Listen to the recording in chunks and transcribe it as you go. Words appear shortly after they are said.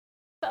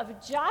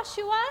Of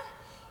Joshua.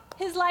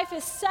 His life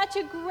is such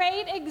a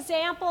great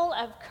example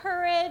of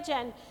courage,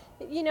 and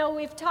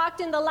we've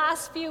talked in the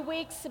last few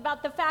weeks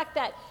about the fact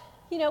that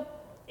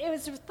it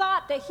was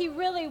thought that he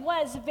really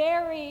was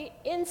very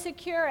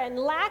insecure and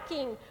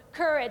lacking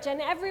courage, and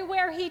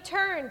everywhere he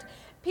turned,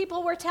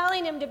 people were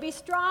telling him to be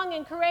strong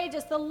and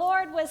courageous. The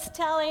Lord was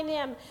telling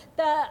him,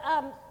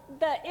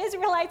 the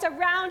Israelites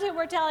around him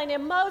were telling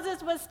him,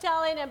 Moses was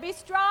telling him, be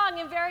strong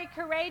and very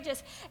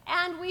courageous.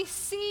 And we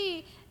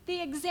see the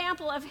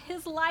example of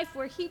his life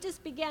where he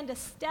just began to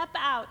step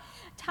out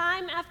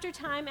time after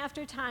time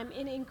after time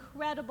in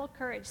incredible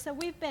courage. So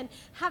we've been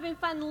having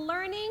fun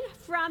learning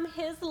from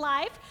his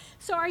life.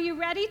 So are you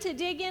ready to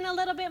dig in a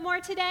little bit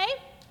more today?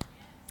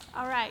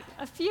 All right,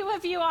 a few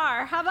of you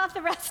are. How about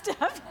the rest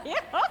of you?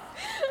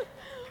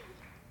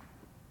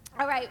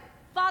 All right,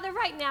 Father,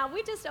 right now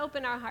we just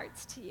open our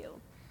hearts to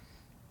you.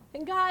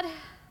 And God,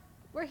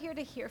 we're here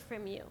to hear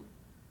from you.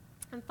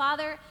 And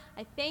Father,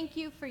 I thank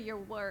you for your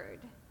word,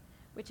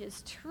 which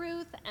is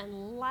truth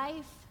and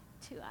life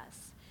to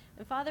us.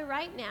 And Father,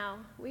 right now,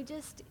 we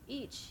just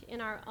each,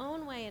 in our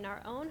own way, in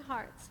our own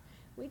hearts,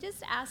 we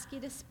just ask you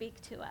to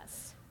speak to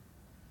us.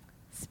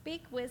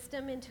 Speak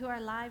wisdom into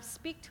our lives.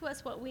 Speak to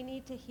us what we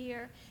need to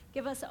hear.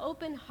 Give us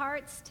open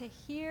hearts to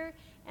hear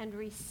and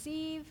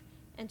receive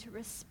and to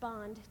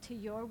respond to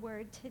your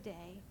word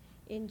today.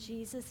 In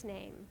Jesus'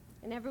 name.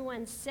 And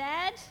everyone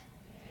said,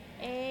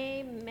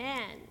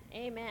 Amen.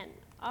 Amen.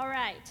 All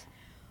right.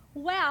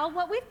 Well,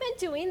 what we've been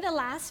doing the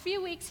last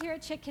few weeks here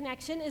at Chick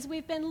Connection is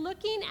we've been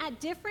looking at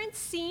different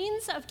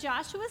scenes of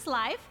Joshua's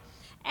life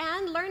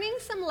and learning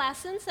some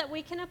lessons that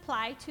we can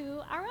apply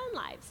to our own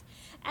lives.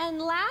 And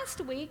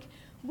last week,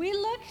 we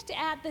looked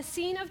at the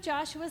scene of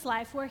Joshua's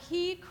life where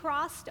he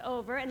crossed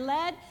over and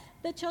led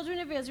the children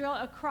of Israel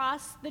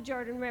across the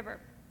Jordan River.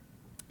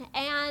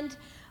 And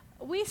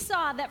we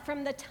saw that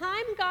from the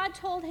time God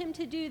told him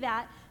to do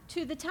that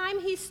to the time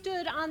he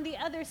stood on the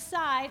other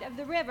side of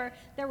the river,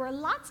 there were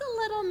lots of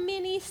little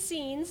mini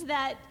scenes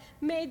that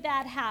made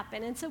that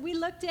happen. And so we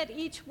looked at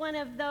each one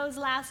of those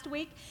last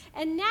week.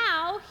 And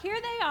now, here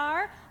they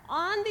are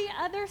on the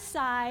other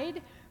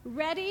side,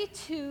 ready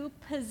to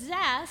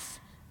possess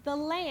the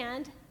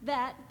land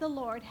that the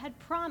Lord had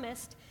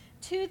promised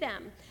to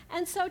them.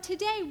 And so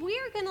today, we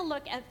are going to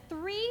look at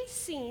 3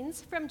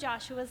 scenes from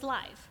Joshua's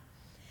life.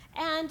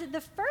 And the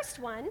first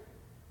one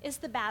is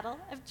the Battle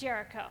of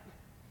Jericho.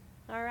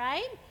 All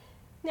right?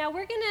 Now,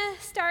 we're going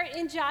to start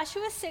in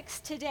Joshua 6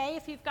 today.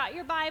 If you've got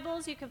your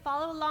Bibles, you can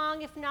follow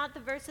along. If not, the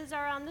verses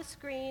are on the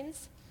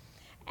screens.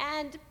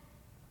 And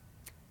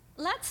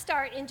let's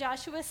start in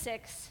Joshua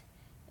 6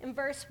 in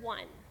verse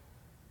 1.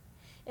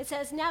 It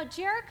says, Now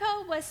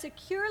Jericho was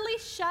securely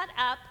shut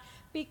up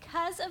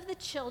because of the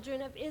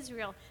children of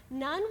Israel.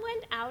 None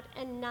went out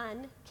and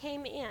none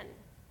came in.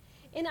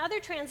 In other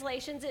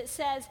translations, it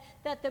says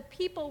that the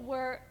people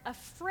were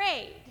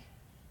afraid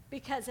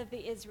because of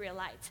the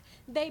Israelites.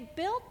 They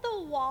built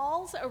the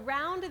walls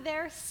around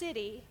their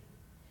city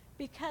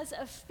because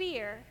of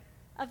fear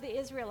of the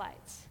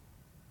Israelites.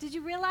 Did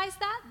you realize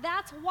that?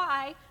 That's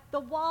why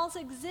the walls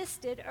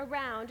existed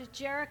around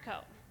Jericho.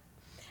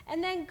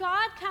 And then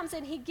God comes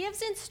and he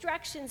gives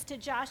instructions to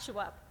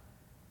Joshua.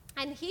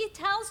 And he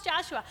tells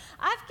Joshua,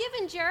 I've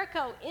given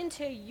Jericho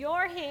into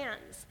your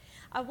hands.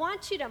 I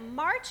want you to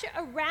march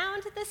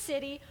around the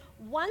city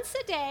once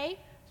a day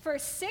for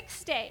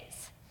 6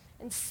 days.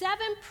 And 7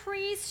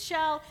 priests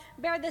shall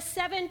bear the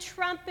 7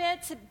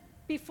 trumpets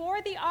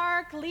before the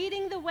ark,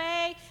 leading the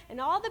way, and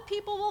all the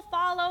people will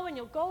follow, and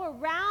you'll go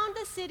around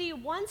the city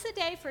once a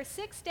day for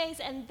 6 days,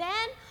 and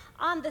then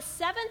on the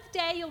 7th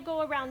day, you'll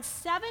go around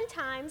 7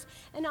 times,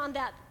 and on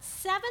that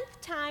 7th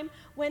time,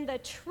 when the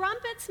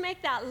trumpets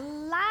make that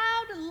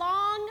loud,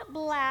 long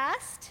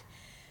blast,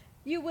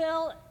 you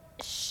will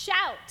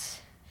shout.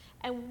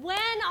 And when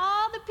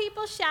all the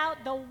people shout,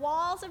 the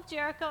walls of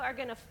Jericho are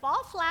going to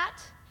fall flat,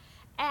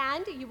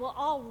 and you will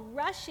all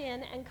rush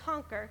in and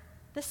conquer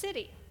the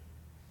city.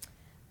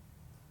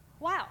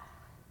 Wow.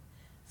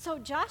 So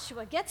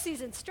Joshua gets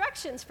these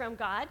instructions from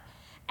God,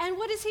 and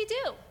what does he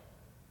do?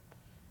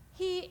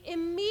 He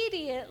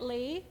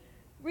immediately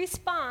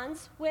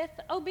responds with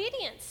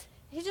obedience.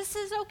 He just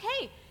says,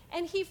 okay.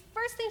 And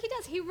first thing he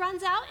does, he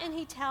runs out and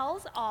he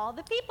tells all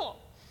the people.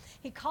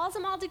 He calls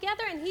them all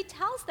together and he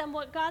tells them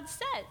what God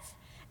says.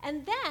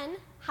 And then,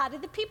 how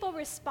did the people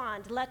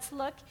respond? Let's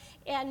look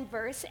in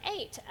verse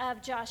 8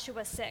 of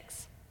Joshua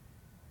 6.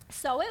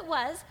 So it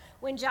was,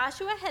 when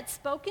Joshua had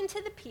spoken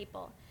to the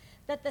people,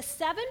 that the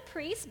 7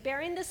 priests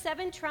bearing the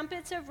 7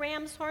 trumpets of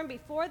ram's horn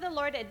before the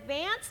Lord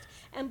advanced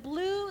and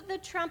blew the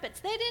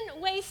trumpets. They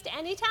didn't waste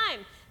any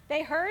time.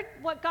 They heard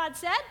what God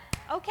said.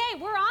 Okay,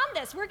 we're on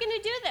this. We're going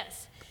to do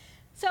this.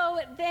 So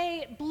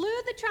they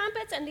blew the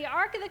trumpets, and the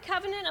Ark of the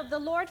Covenant of the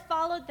Lord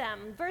followed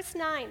them. Verse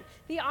 9,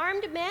 the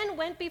armed men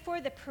went before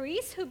the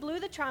priests who blew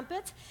the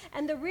trumpets,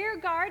 and the rear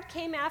guard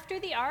came after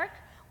the ark,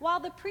 while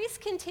the priests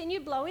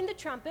continued blowing the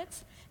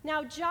trumpets.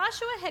 Now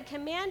Joshua had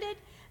commanded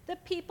the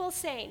people,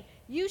 saying,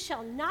 You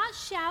shall not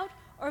shout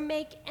or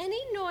make any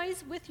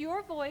noise with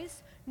your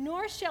voice,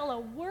 nor shall a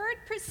word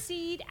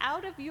proceed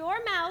out of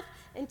your mouth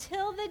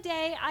until the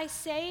day I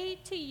say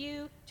to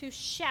you to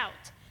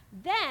shout.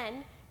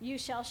 Then you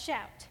shall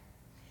shout."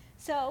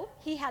 So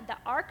he had the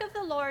ark of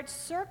the Lord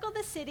circle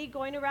the city,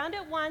 going around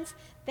it once.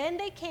 Then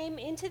they came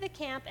into the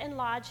camp and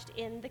lodged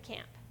in the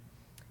camp.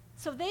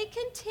 So they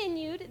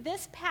continued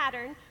this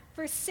pattern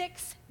for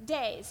 6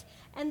 days.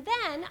 And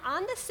then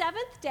on the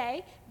 7th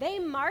day, they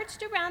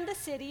marched around the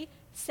city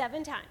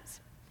 7 times.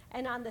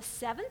 And on the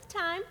 7th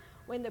time,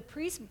 when the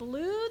priest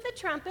blew the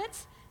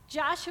trumpets,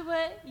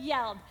 Joshua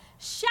yelled,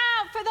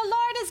 "Shout, for the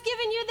Lord has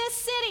given you this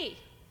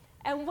city."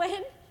 And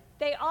when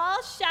they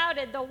all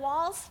shouted, the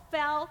walls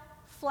fell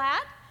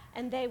flat,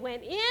 and they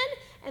went in,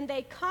 and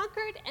they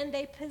conquered, and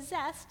they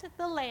possessed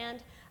the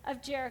land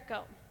of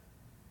Jericho.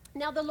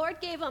 Now the Lord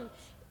gave them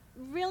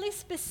really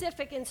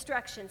specific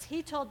instructions.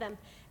 He told them,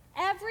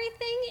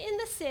 everything in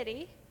the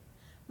city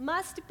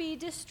must be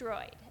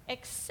destroyed,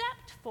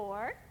 except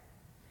for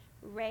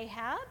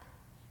Rahab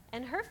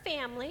and her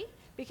family,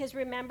 because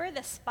remember,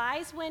 the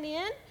spies went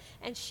in,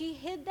 and she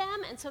hid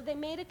them, and so they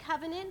made a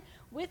covenant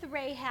with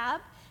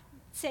Rahab,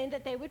 saying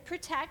that they would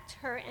protect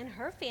her and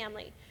her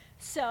family.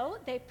 So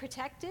they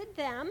protected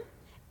them,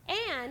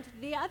 and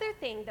the other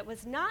thing that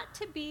was not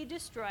to be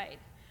destroyed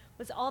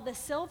was all the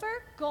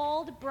silver,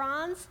 gold,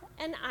 bronze,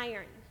 and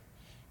iron.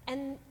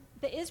 And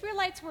the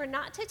Israelites were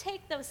not to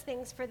take those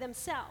things for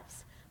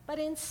themselves, but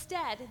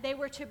instead they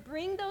were to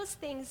bring those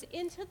things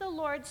into the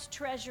Lord's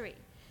treasury,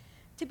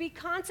 to be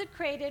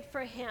consecrated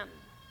for him.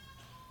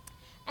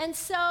 And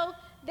so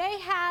they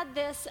had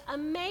this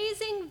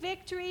amazing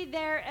victory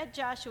there at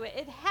Joshua.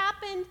 It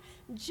happened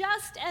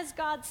just as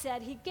God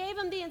said. He gave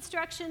them the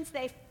instructions.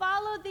 They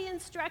followed the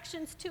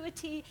instructions to a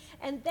T,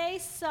 and they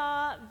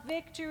saw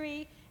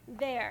victory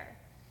there.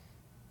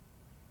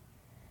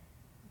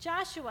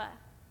 Joshua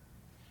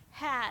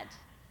had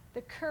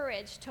the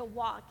courage to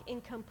walk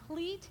in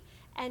complete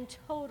and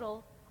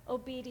total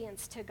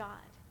obedience to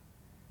God.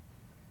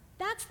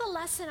 That's the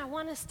lesson I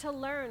want us to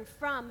learn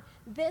from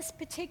this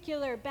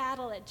particular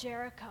battle at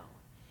Jericho.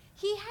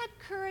 He had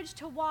courage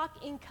to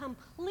walk in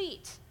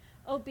complete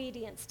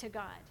obedience to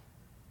God.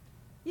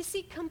 You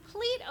see,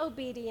 complete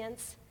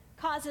obedience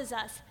causes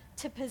us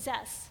to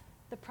possess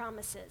the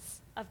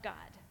promises of God.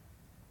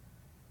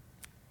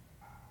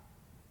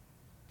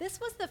 This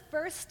was the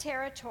first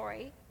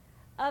territory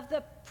of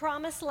the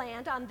promised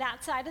land on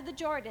that side of the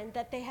Jordan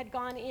that they had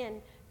gone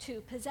in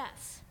to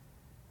possess.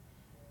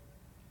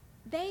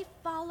 They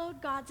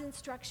followed God's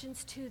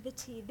instructions to the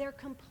T. Their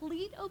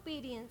complete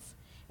obedience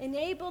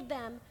enabled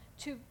them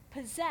to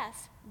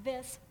possess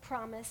this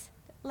promised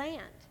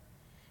land.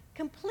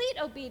 Complete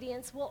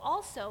obedience will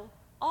also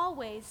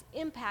always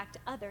impact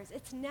others.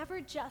 It's never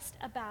just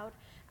about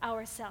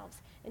ourselves.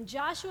 And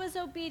Joshua's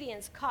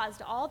obedience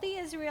caused all the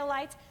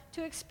Israelites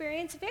to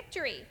experience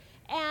victory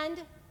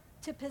and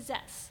to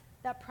possess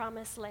that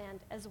promised land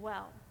as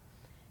well.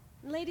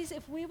 Ladies,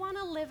 if we want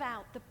to live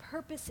out the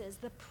purposes,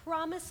 the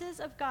promises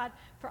of God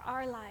for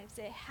our lives,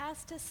 it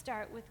has to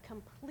start with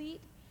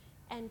complete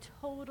and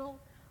total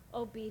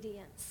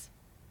obedience.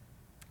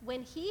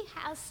 When he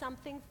has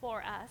something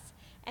for us,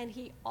 and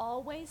he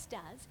always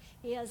does,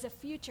 he has a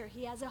future,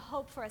 he has a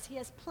hope for us, he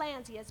has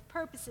plans, he has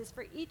purposes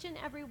for each and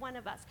every one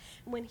of us.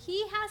 When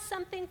he has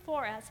something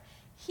for us,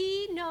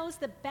 he knows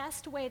the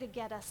best way to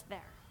get us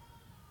there.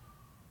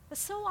 But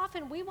so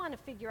often we want to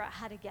figure out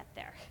how to get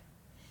there.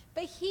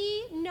 But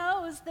he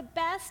knows the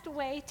best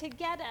way to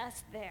get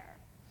us there.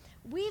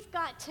 We've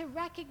got to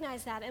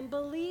recognize that and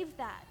believe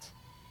that.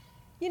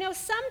 You know,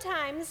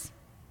 sometimes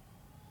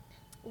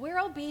we're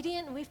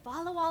obedient and we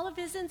follow all of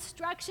his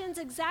instructions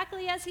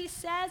exactly as he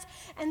says,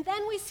 and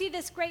then we see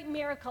this great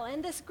miracle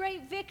and this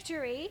great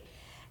victory,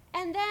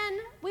 and then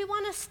we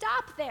want to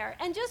stop there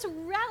and just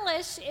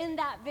relish in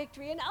that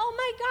victory. And oh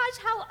my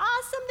gosh, how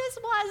awesome this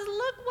was.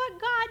 Look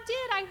what God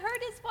did. I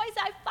heard his voice,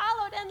 I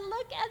followed, and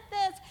look at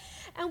this.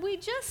 And we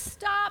just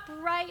stop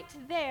right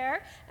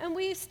there, and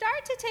we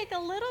start to take a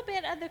little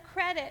bit of the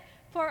credit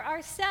for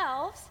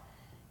ourselves.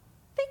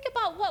 Think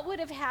about what would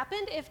have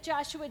happened if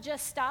Joshua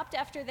just stopped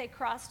after they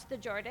crossed the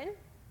Jordan.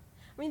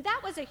 I mean,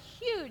 that was a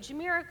huge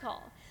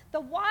miracle. The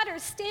water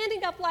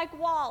standing up like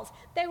walls.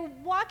 They were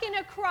walking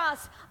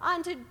across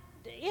on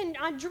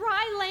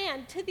dry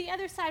land to the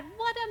other side.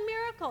 What a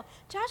miracle.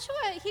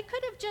 Joshua, he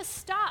could have just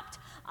stopped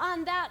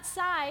on that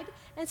side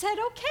and said,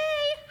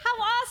 okay, how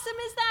awesome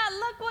is that?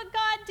 Look what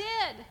God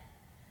did.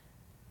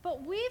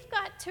 But we've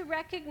got to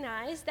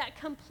recognize that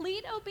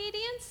complete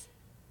obedience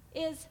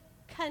is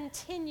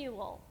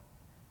continual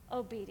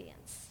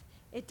obedience.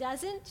 It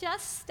doesn't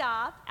just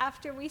stop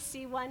after we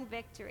see one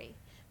victory,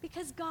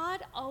 because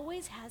God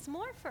always has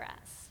more for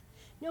us.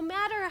 No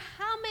matter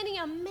how many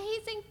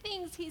amazing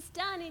things he's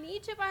done in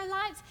each of our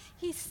lives,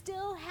 he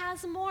still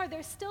has more.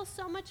 There's still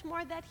so much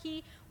more that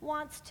he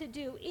wants to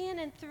do in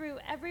and through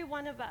every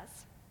one of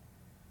us.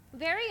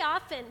 Very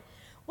often,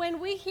 when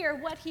we hear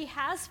what he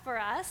has for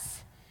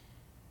us,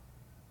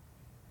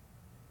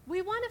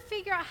 we want to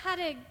figure out how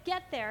to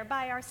get there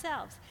by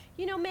ourselves.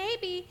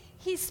 Maybe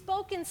he's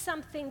spoken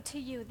something to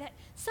you,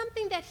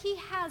 something that he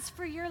has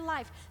for your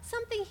life,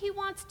 something he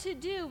wants to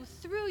do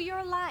through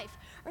your life.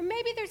 Or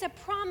maybe there's a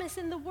promise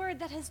in the word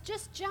that has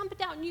just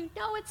jumped out and you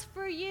know it's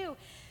for you.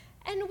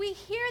 And we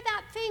hear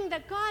that thing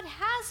that God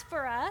has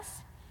for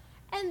us,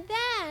 and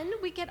then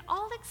we get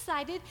all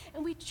excited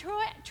and we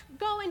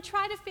go and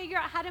try to figure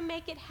out how to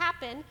make it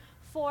happen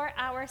for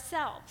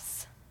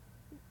ourselves.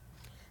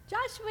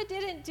 Joshua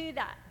didn't do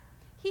that.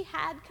 He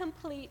had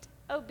complete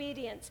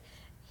obedience.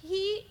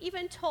 He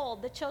even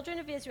told the children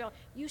of Israel,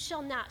 "You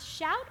shall not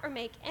shout or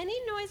make any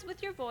noise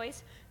with your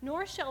voice,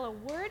 nor shall a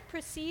word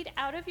proceed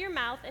out of your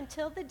mouth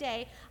until the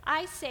day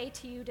I say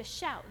to you to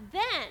shout.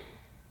 Then,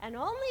 and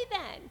only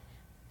then,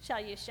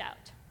 shall you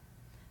shout."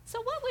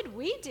 So what would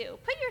we do?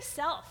 Put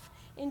yourself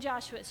in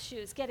Joshua's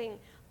shoes, getting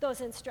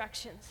those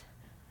instructions.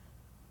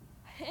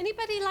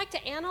 Anybody like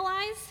to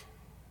analyze?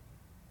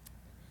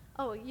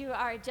 Oh, you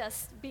are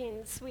just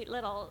being sweet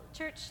little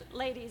church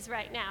ladies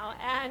right now.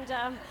 And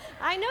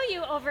I know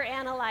you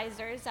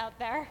overanalyzers out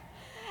there.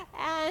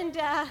 And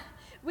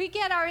we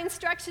get our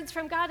instructions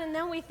from God, and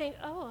then we think,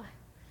 oh,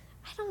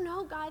 I don't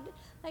know, God.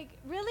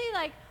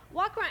 Really,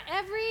 walk around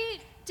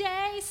every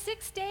day,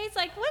 6 days?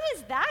 What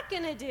is that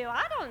going to do?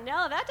 I don't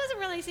know. That doesn't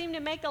really seem to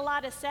make a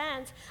lot of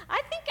sense.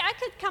 I think I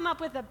could come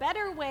up with a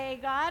better way,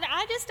 God.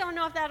 I just don't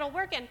know if that'll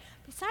work. And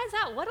besides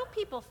that, what do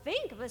people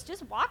think of us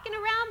just walking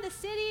around the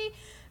city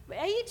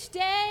each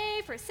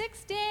day for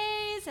 6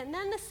 days and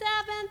then the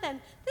 7th?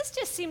 And this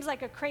just seems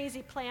like a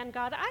crazy plan,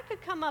 God. I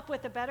could come up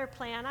with a better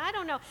plan. I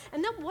don't know.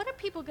 And then what are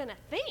people going to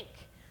think?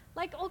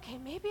 Okay,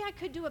 maybe I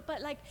could do it,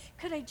 but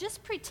could I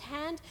just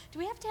pretend? Do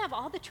we have to have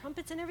all the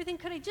trumpets and everything?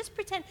 Could I just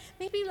pretend?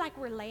 Maybe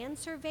we're land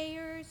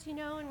surveyors,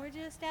 and we're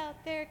just out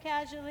there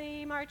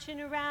casually marching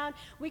around.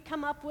 We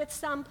come up with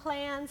some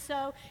plan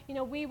so,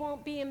 we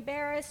won't be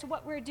embarrassed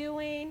what we're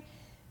doing.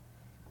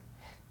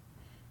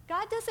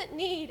 God doesn't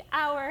need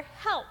our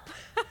help.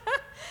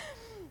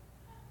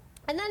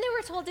 And then they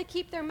were told to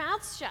keep their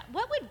mouths shut.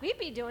 What would we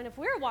be doing if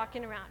we were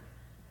walking around?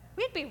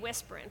 We'd be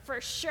whispering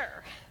for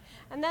sure.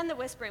 And then the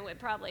whispering would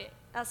probably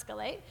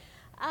escalate.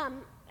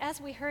 As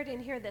we heard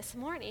in here this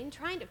morning,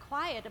 trying to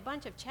quiet a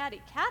bunch of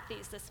chatty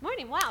Cathys this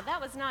morning. Wow,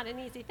 that was not an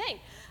easy thing.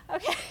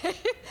 Okay.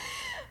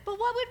 But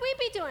what would we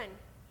be doing?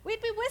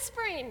 We'd be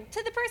whispering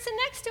to the person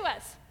next to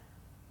us.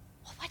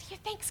 Well, what do you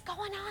think's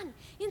going on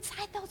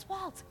inside those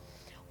walls?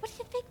 What do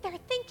you think they're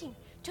thinking?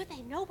 Do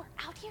they know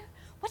we're out here?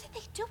 What are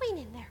they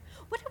doing in there?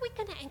 What are we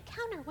going to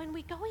encounter when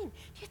we go in?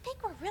 Do you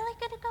think we're really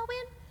going to go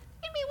in?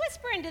 They'd be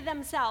whispering to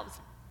themselves.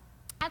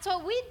 That's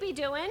what we'd be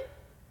doing.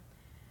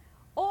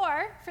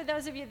 Or, for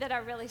those of you that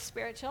are really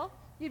spiritual,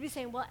 you'd be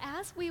saying, well,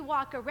 as we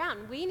walk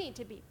around, we need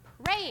to be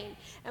praying,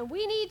 and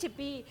we need to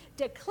be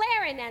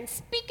declaring and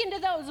speaking to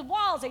those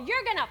walls, and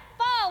you're going to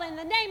fall in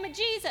the name of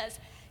Jesus.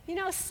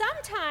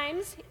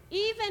 Sometimes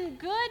even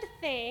good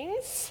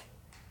things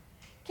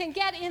can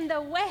get in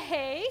the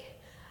way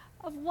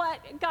of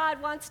what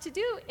God wants to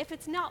do if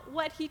it's not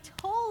what he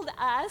told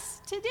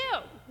us to do.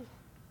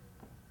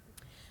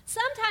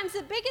 Sometimes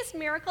the biggest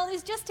miracle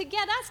is just to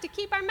get us to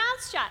keep our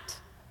mouths shut.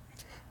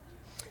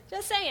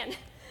 Just saying.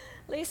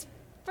 At least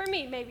for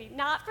me, maybe.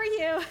 Not for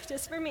you,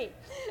 just for me.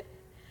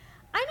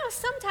 I know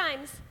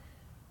sometimes,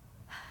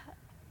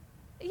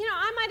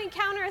 I might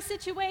encounter a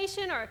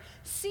situation or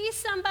see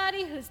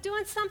somebody who's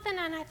doing something,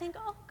 and I think,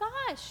 oh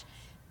gosh,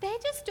 they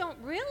just don't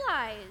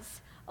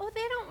realize. Oh,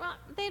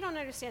 they don't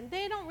understand.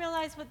 They don't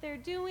realize what they're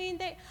doing.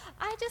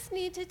 I just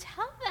need to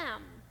tell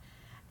them.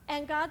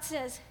 And God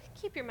says,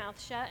 keep your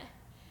mouth shut.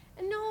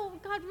 And no,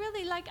 God,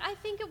 really, I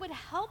think it would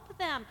help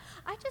them.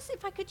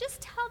 If I could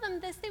just tell them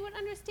this, they would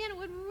understand. It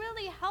would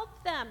really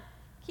help them.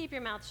 Keep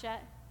your mouth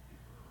shut.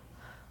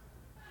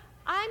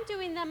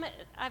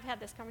 I've had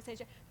this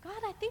conversation.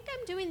 God, I think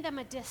I'm doing them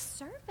a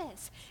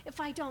disservice if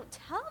I don't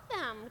tell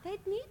them. They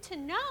need to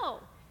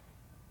know.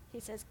 He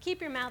says,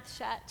 keep your mouth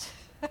shut.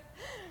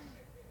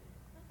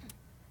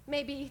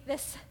 Maybe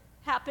this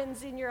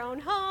happens in your own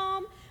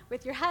home,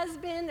 with your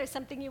husband. There's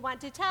something you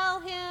want to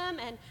tell him,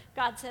 and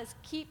God says,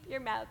 keep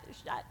your mouth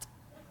shut.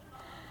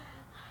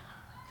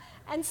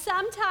 And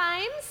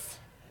sometimes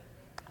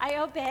I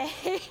obey,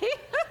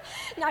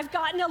 and I've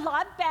gotten a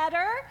lot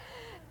better.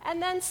 And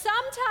then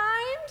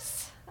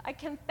sometimes, I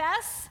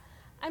confess,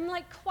 I'm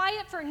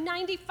quiet for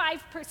 95%,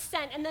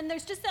 and then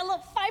there's just a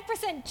little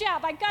 5%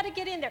 jab. I got to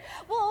get in there.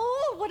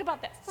 Whoa, what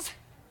about this?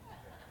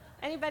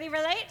 Anybody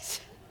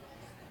relate?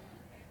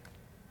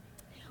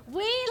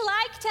 We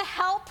like to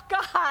help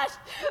God.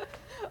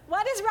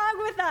 What is wrong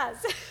with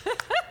us?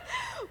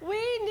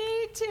 We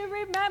need to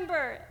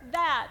remember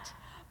that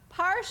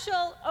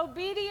partial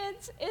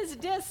obedience is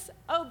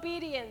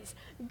disobedience.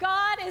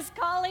 God is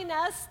calling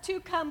us to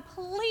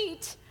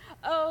complete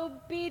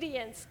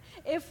obedience.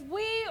 If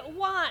we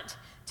want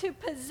to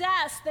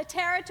possess the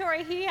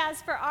territory he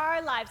has for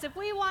our lives, if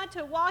we want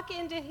to walk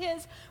into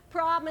his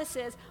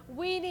promises,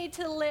 we need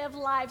to live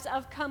lives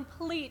of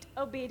complete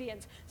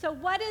obedience. So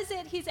what is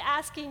it he's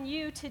asking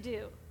you to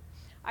do?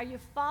 Are you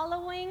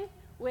following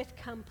with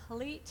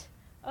complete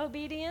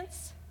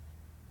obedience?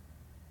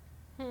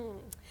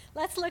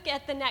 Let's look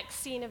at the next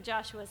scene of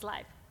Joshua's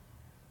life.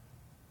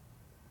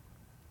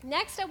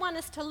 Next, I want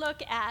us to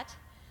look at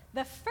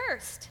the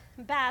first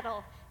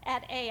battle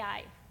at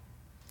Ai.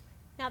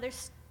 Now,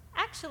 there's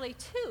actually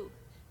two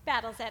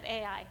battles at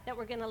Ai that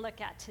we're going to look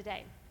at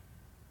today.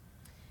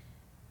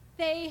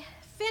 They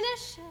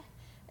finish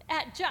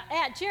at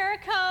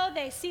Jericho.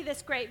 They see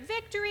this great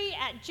victory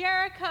at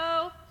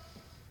Jericho.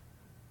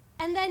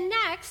 And then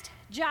next,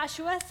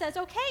 Joshua says,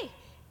 okay,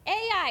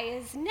 Ai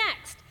is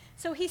next.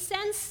 So he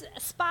sends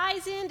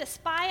spies in to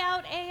spy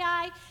out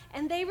Ai,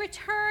 and they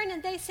return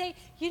and they say,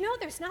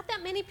 there's not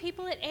that many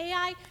people at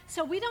Ai,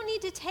 so we don't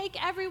need to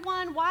take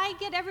everyone. Why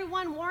get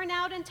everyone worn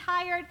out and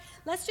tired?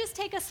 Let's just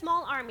take a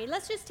small army.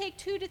 Let's just take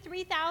 2,000 to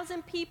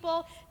 3,000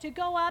 people to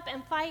go up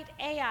and fight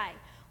Ai.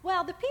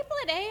 Well, the people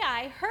at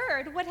Ai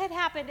heard what had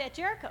happened at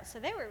Jericho, so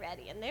they were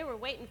ready and they were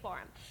waiting for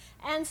him.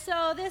 And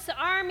so this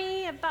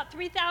army, about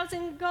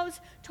 3,000,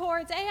 goes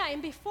towards Ai,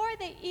 and before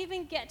they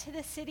even get to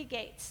the city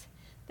gates,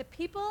 the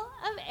people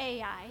of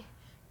Ai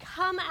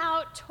come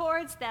out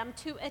towards them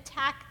to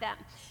attack them.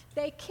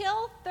 They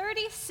kill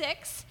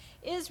 36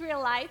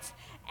 Israelites,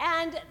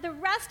 and the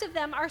rest of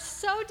them are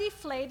so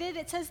deflated,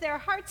 it says their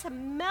hearts have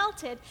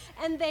melted,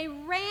 and they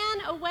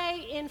ran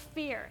away in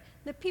fear.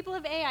 The people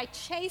of Ai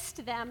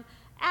chased them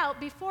out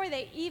before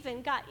they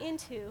even got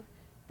into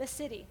the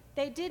city.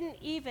 They didn't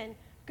even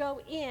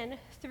go in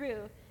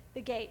through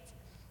the gates.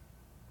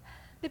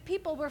 The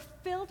people were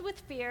filled with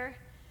fear.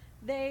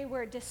 They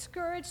were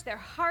discouraged. Their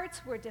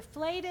hearts were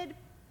deflated.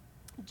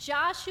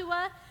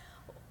 Joshua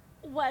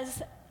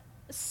was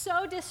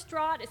so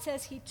distraught. It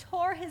says he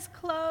tore his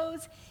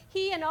clothes.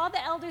 He and all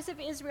the elders of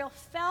Israel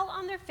fell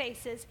on their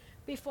faces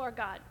before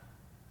God.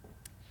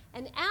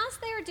 And as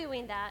they are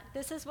doing that,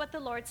 this is what the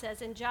Lord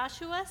says in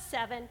Joshua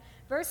 7,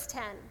 verse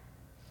 10.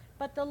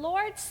 But the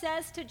Lord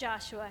says to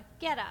Joshua,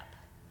 "Get up.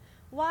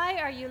 Why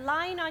are you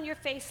lying on your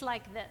face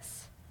like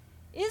this?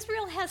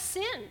 Israel has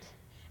sinned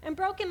and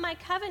broken my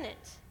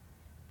covenant.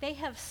 They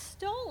have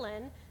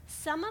stolen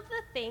some of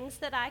the things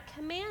that I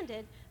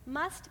commanded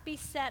must be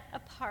set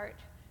apart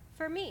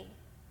for me."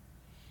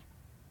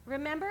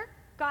 Remember,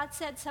 God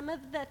said some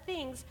of the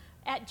things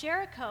at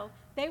Jericho,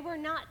 there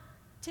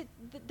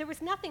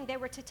was nothing they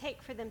were to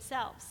take for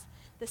themselves.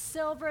 The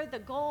silver, the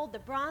gold, the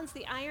bronze,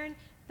 the iron,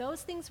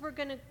 those things were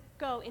going to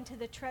go into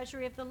the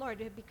treasury of the Lord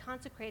to be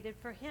consecrated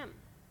for him.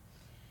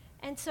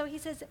 And so he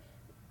says,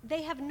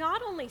 they have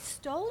not only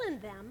stolen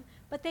them,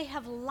 but they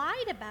have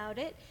lied about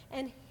it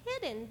and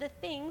hidden the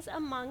things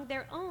among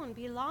their own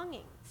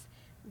belongings.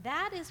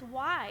 That is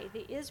why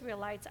the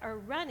Israelites are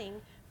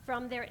running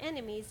from their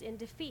enemies in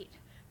defeat.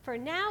 For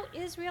now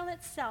Israel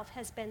itself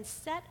has been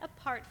set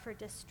apart for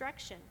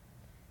destruction.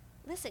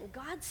 Listen,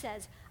 God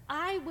says,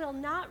 "I will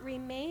not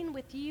remain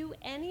with you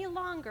any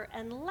longer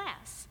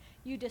unless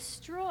you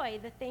destroy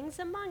the things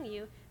among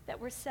you that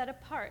were set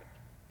apart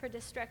for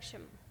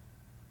destruction."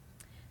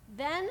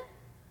 Then,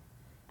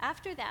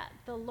 after that,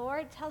 the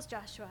Lord tells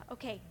Joshua,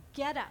 "Okay,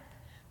 get up,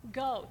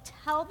 go,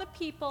 tell the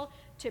people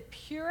to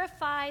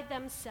purify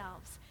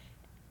themselves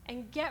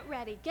and get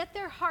ready. Get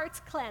their hearts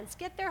cleansed,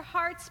 get their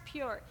hearts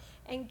pure,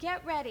 and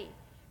get ready,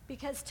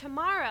 because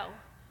tomorrow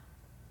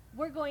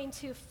we're going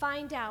to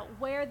find out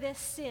where this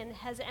sin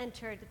has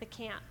entered the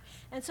camp.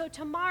 And so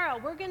tomorrow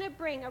we're going to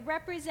bring a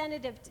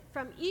representative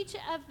from each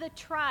of the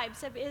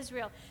tribes of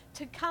Israel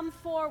to come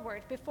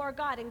forward before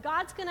God. And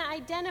God's going to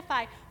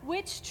identify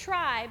which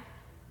tribe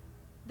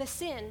the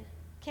sin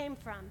came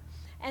from."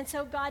 And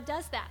so God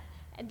does that.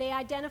 And they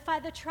identify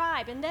the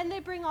tribe. And then they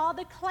bring all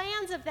the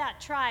clans of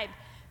that tribe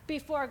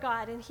before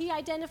God, and he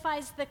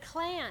identifies the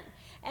clan.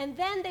 And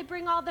then they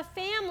bring all the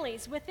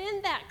families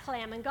within that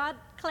clan, and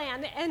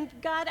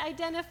God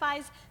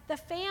identifies the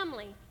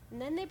family.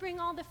 And then they bring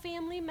all the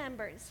family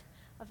members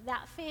of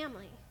that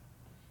family,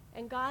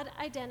 and God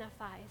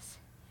identifies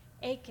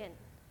Achan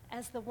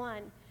as the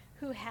one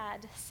who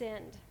had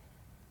sinned.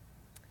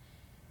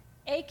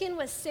 Achan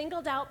was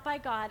singled out by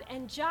God,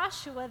 and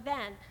Joshua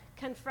then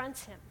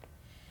confronts him.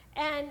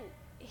 And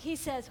he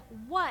says,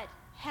 "What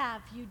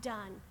have you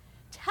done?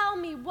 Tell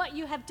me what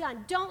you have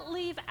done. Don't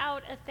leave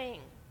out a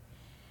thing."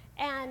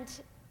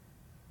 And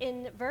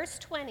in verse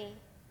 20,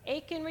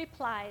 Achan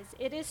replies,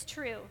 "It is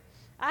true.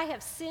 I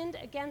have sinned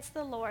against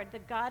the Lord, the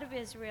God of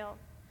Israel.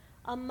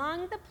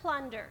 Among the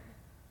plunder,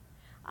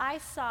 I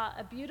saw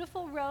a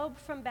beautiful robe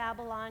from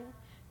Babylon,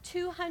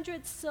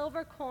 200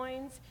 silver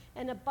coins,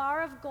 and a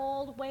bar of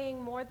gold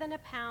weighing more than a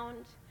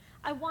pound.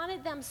 I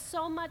wanted them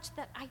so much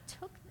that I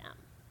took them,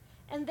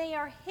 and they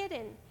are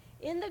hidden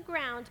in the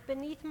ground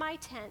beneath my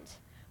tent,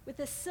 with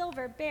the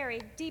silver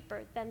buried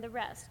deeper than the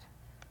rest."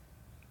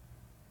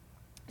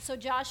 So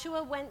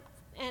Joshua went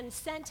and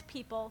sent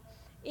people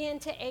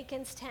into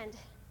Achan's tent,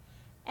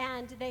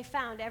 and they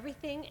found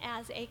everything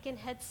as Achan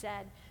had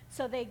said.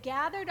 So they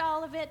gathered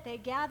all of it. They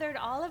gathered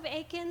all of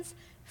Achan's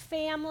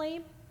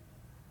family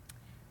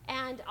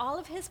and all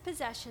of his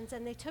possessions,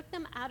 and they took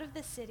them out of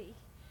the city.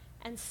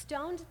 and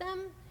stoned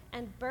them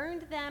and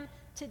burned them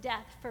to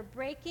death for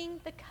breaking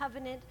the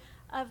covenant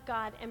of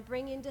God and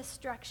bringing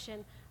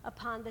destruction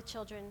upon the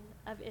children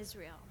of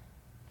Israel.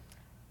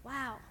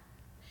 Wow.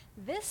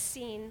 This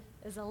scene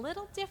is a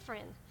little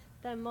different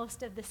than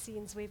most of the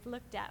scenes we've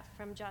looked at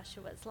from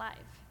Joshua's life.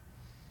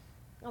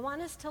 I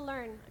want us to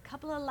learn a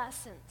couple of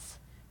lessons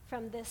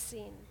from this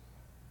scene.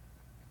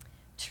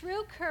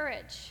 True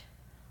courage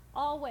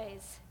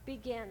always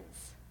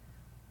begins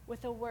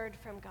with a word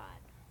from God.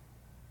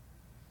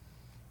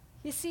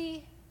 You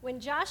see, when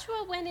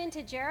Joshua went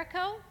into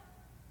Jericho,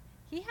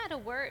 he had a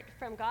word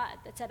from God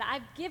that said,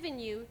 I've given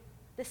you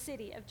the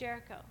city of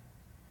Jericho.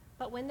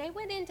 But when they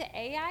went into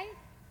Ai,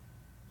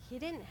 he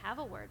didn't have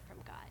a word from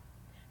God.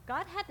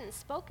 God hadn't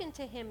spoken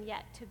to him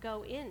yet to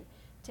go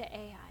into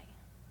Ai.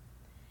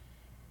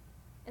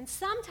 And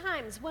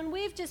sometimes when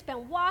we've just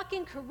been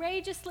walking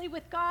courageously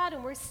with God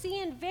and we're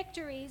seeing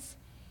victories,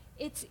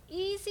 it's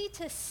easy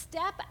to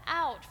step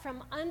out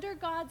from under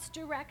God's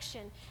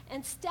direction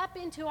and step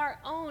into our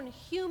own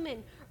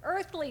human,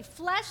 earthly,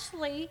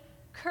 fleshly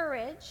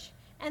courage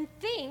and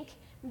think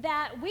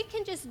that we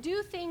can just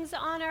do things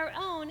on our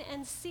own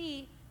and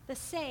see the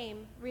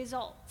same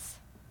results.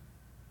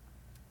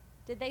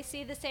 Did they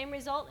see the same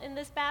result in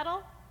this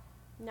battle?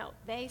 No,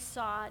 they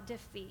saw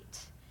defeat.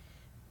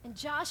 And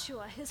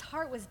Joshua, his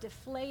heart was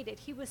deflated.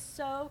 He was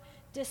so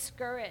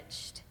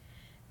discouraged.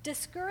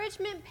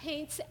 Discouragement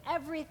paints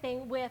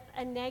everything with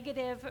a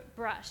negative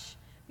brush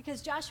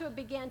because Joshua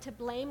began to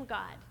blame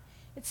God.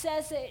 It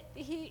says that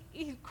he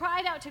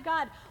cried out to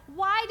God,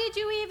 why did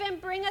you even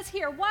bring us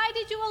here? Why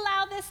did you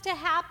allow this to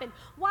happen?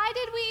 Why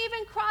did we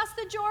even cross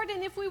the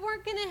Jordan if we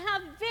weren't going to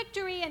have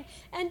victory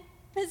and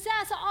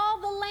possess all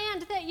the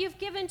land that you've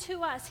given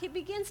to us? He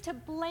begins to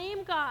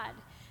blame God.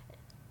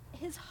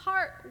 His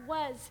heart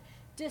was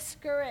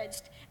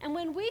discouraged. And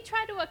when we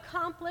try to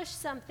accomplish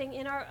something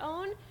in our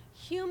own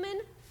human,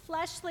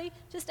 fleshly,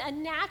 just a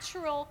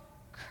natural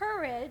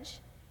courage,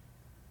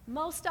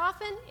 most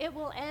often it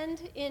will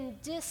end in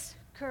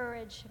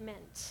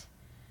discouragement.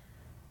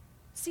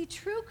 See,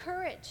 true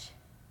courage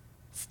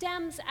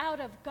stems out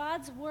of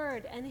God's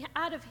word and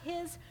out of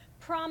his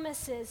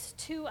promises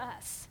to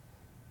us.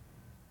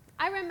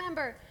 I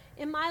remember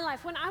in my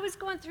life, when I was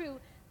going through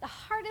the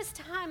hardest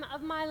time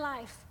of my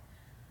life,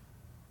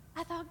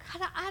 I thought,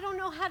 God, I don't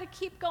know how to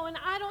keep going.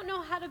 I don't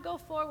know how to go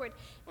forward.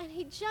 And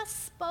he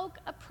just spoke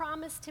a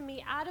promise to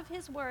me out of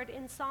his word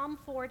in Psalm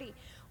 40,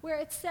 where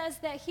it says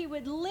that he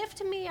would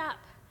lift me up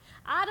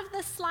out of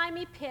the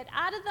slimy pit,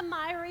 out of the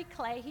miry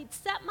clay. He'd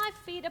set my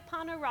feet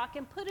upon a rock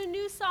and put a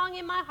new song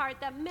in my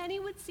heart that many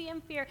would see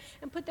and fear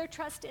and put their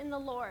trust in the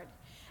Lord.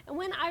 And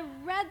when I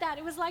read that,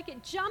 it was like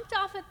it jumped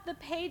off at the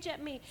page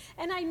at me.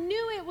 And I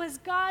knew it was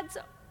God's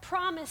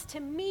promise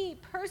to me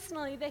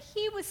personally, that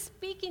he was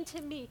speaking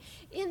to me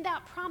in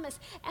that promise.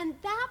 And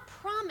that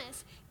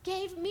promise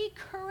gave me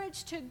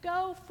courage to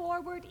go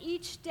forward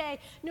each day.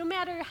 No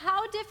matter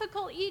how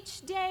difficult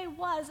each day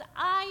was,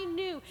 I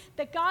knew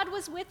that God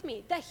was with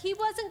me, that he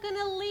wasn't going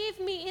to leave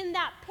me in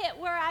that pit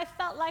where I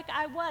felt like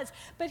I was,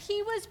 but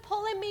he was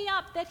pulling me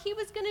up, that he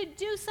was going to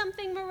do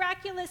something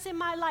miraculous in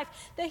my life,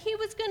 that he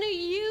was going to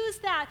use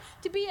that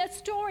to be a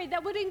story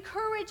that would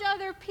encourage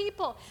other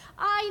people.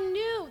 I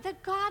knew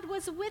that God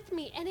was with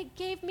me, and it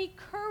gave me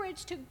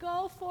courage to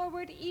go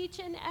forward each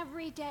and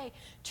every day.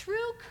 True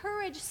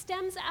courage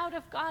stems out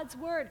of God's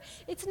word.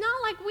 It's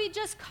not like we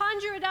just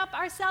conjure it up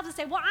ourselves and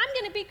say, well, I'm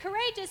going to be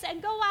courageous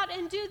and go out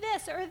and do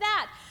this or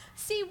that.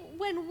 See,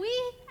 when we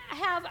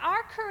have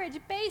our courage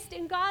based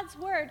in God's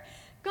word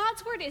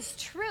is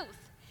truth.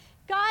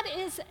 God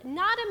is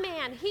not a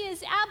man. He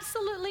is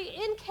absolutely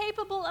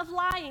incapable of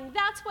lying.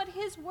 That's what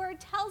his word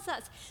tells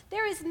us.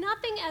 There is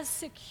nothing as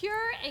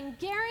secure and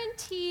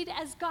guaranteed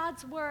as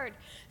God's word.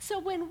 So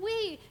when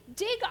we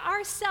dig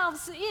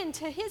ourselves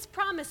into his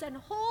promise and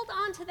hold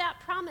on to that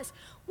promise,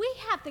 we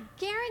have the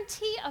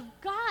guarantee of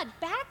God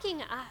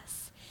backing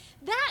us.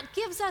 That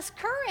gives us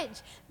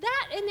courage.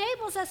 That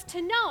enables us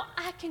to know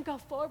I can go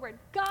forward.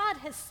 God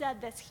has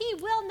said this. He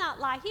will not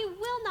lie. He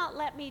will not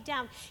let me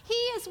down. He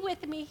is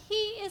with me. He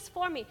is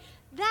for me.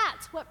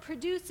 That's what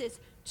produces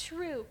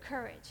true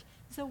courage.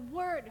 It's a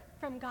word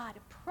from God,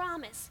 a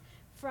promise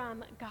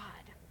from God.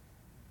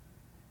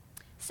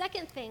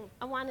 Second thing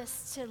I want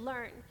us to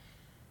learn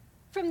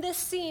from this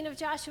scene of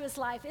Joshua's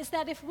life is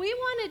that if we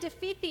want to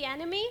defeat the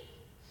enemy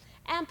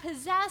and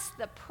possess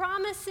the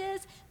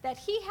promises that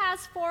he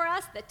has for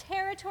us, the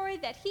territory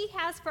that he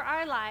has for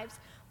our lives,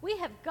 we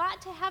have got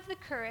to have the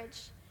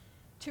courage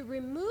to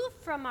remove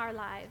from our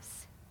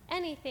lives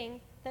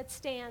anything that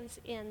stands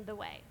in the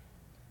way.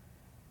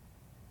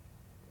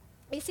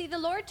 You see, the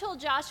Lord told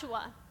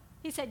Joshua,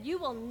 he said, you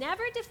will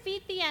never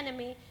defeat the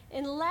enemy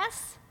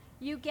unless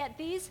you get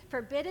these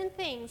forbidden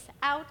things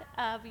out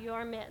of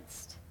your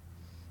midst.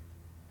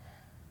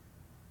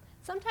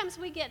 Sometimes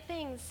we get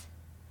things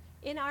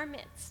in our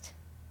midst,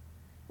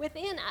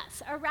 within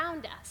us,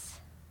 around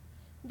us,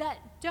 that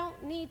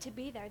don't need to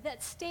be there,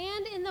 that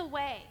stand in the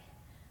way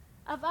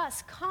of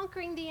us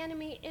conquering the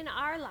enemy in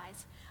our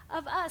lives,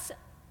 of us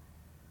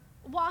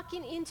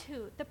walking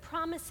into the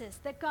promises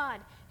that God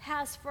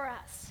has for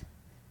us.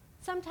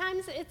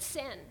 Sometimes it's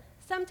sin.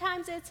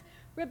 Sometimes it's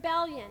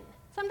rebellion.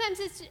 Sometimes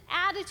it's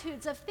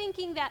attitudes of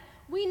thinking that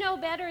we know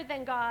better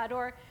than God,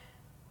 or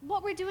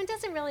what we're doing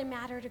doesn't really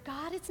matter to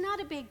God. It's not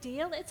a big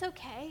deal. It's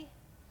okay.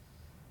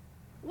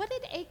 What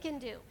did Achan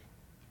do?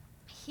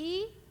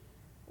 He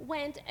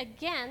went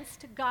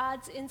against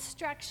God's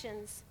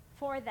instructions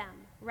for them,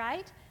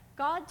 right?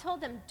 God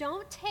told them,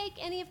 don't take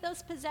any of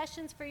those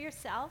possessions for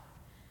yourself,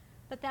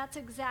 but that's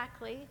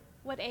exactly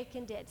what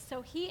Achan did.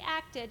 So he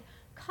acted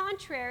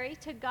contrary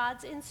to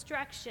God's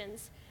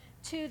instructions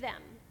to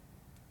them.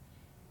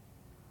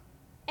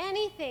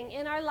 Anything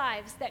in our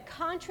lives that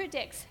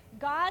contradicts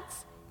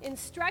God's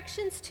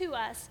instructions to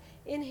us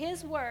in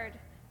his word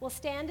will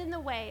stand in the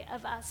way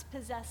of us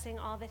possessing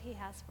all that he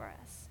has for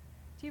us.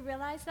 Do you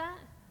realize that?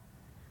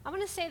 I'm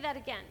going to say that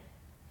again.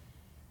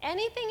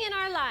 Anything in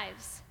our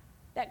lives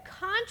that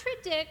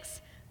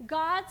contradicts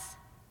God's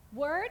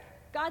word,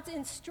 God's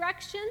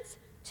instructions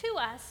to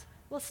us,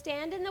 will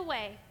stand in the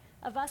way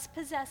of us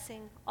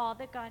possessing all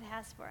that God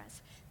has for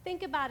us.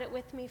 Think about it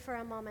with me for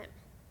a moment.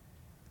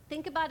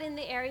 Think about in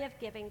the area of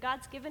giving.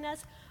 God's given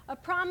us a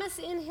promise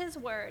in his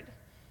word.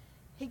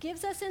 He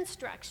gives us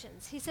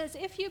instructions. He says,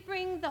 if you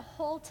bring the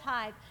whole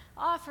tithe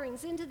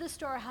offerings into the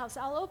storehouse,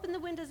 I'll open the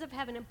windows of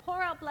heaven and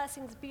pour out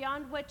blessings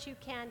beyond what you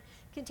can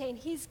contain.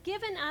 He's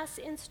given us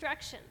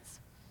instructions.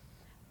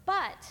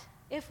 But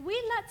if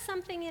we let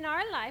something in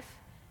our life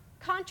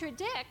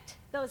contradict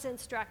those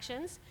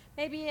instructions,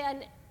 maybe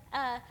an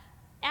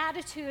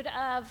attitude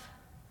of,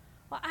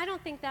 well, I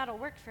don't think that'll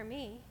work for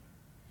me.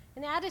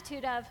 An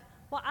attitude of,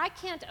 well, I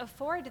can't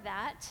afford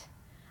that.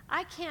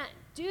 I can't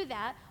do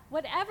that.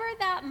 Whatever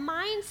that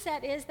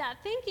mindset is, that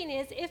thinking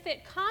is, if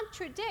it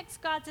contradicts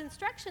God's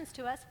instructions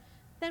to us,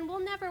 then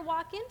we'll never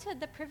walk into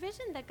the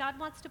provision that God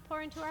wants to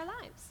pour into our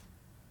lives.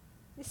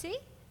 You see?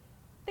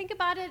 Think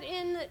about it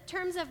in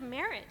terms of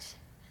marriage.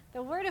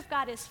 The Word of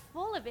God is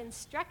full of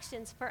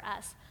instructions for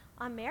us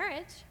on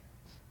marriage.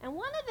 And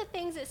one of the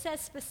things it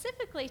says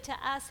specifically to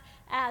us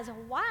as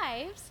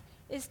wives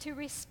is to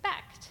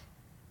respect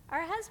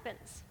our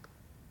husbands.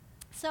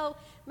 So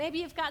maybe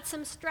you've got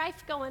some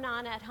strife going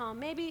on at home.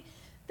 Maybe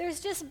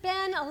there's just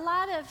been a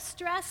lot of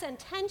stress and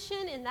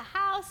tension in the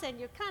house, and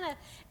you're kind of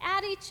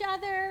at each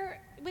other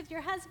with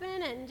your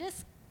husband and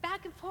just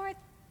back and forth,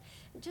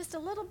 just a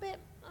little bit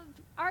of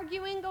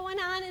arguing going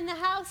on in the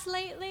house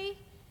lately.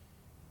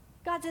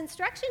 God's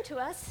instruction to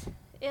us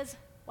is,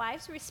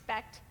 wives,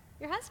 respect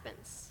your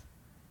husbands.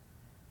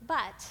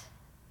 But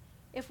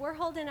if we're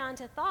holding on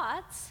to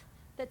thoughts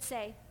that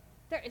say,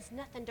 there is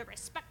nothing to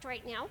respect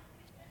right now,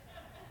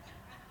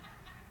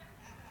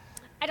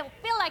 I don't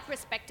feel like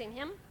respecting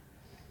him.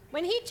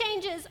 When he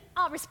changes,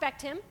 I'll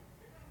respect him.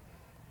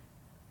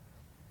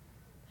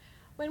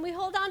 When we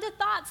hold on to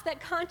thoughts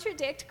that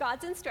contradict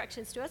God's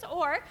instructions to us,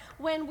 or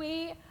when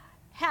we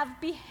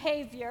have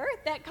behavior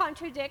that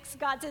contradicts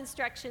God's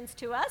instructions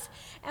to us,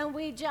 and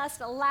we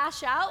just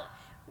lash out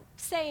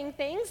saying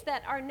things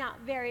that are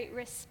not very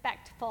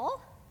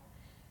respectful,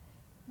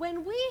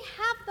 when we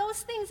have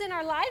those things in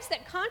our lives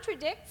that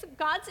contradict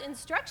God's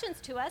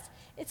instructions to us,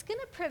 it's going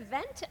to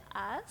prevent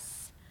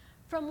us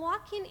from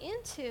walking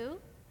into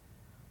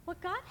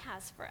what God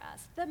has for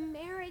us, the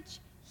marriage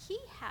he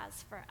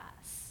has for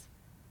us.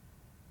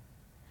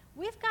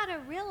 We've got to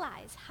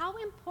realize how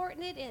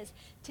important it is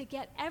to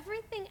get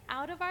everything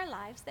out of our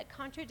lives that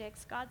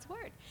contradicts God's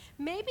word.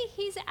 Maybe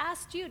he's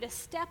asked you to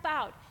step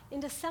out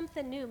into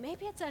something new.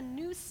 Maybe it's a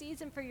new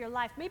season for your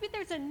life. Maybe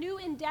there's a new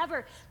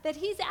endeavor that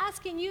he's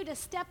asking you to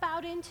step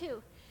out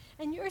into.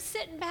 And you're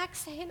sitting back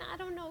saying, I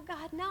don't know,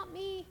 God, not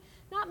me.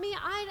 Not me.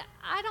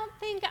 I don't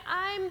think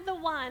I'm the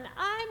one.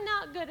 I'm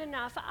not good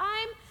enough.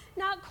 I'm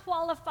not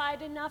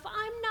qualified enough.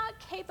 I'm not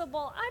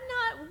capable.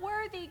 I'm not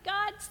worthy.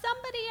 God,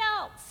 somebody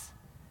else.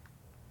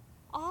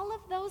 All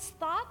of those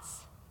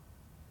thoughts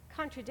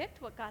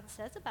contradict what God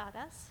says about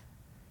us,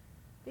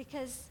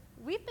 because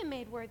we've been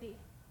made worthy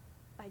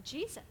by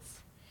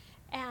Jesus,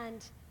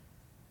 and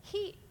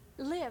he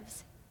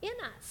lives in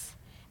us,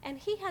 and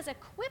he has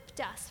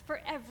equipped us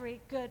for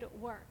every good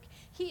work.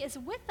 He is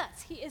with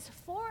us. He is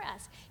for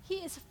us. He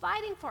is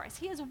fighting for us.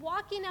 He is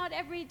walking out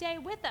every day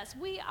with us.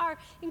 We are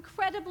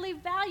incredibly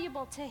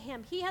valuable to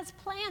him. He has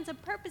plans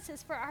and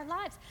purposes for our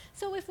lives.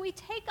 So if we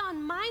take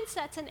on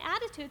mindsets and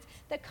attitudes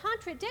that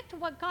contradict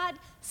what God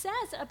says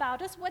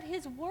about us, what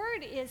his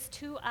word is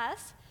to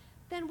us,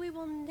 then we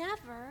will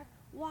never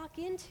walk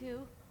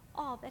into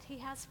all that he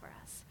has for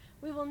us.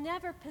 We will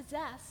never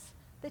possess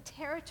the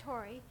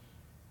territory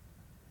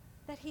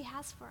that he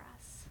has for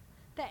us,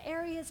 the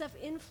areas of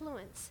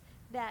influence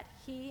that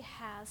he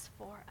has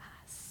for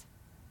us.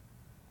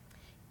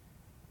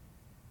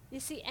 You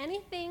see,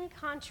 anything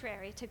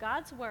contrary to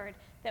God's word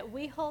that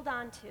we hold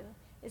on to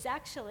is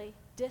actually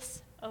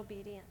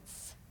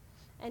disobedience.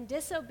 And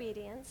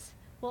disobedience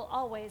will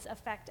always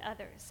affect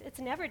others. It's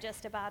never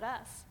just about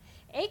us.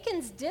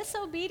 Achan's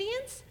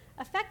disobedience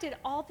affected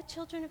all the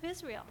children of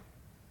Israel.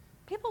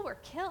 People were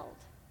killed.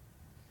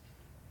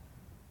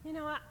 You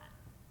know,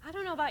 I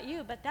don't know about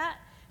you, but that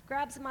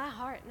grabs my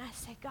heart, and I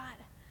say, God,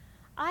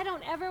 I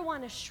don't ever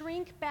want to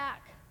shrink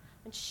back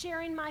on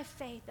sharing my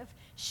faith, of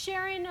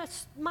sharing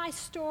my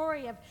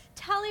story, of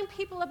telling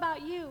people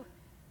about you,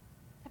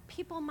 that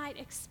people might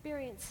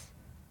experience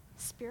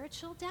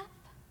spiritual death.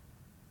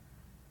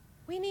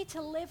 We need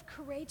to live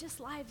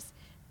courageous lives,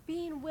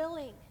 being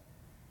willing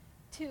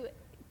to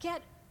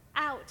get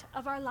out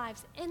of our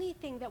lives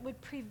anything that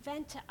would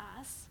prevent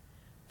us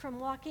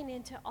from walking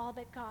into all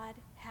that God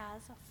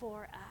has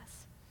for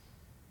us.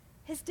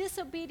 His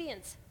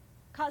disobedience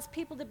caused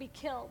people to be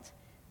killed.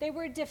 They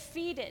were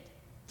defeated.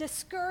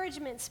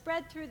 Discouragement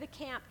spread through the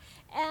camp,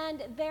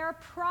 and their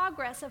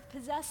progress of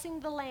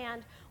possessing the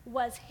land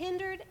was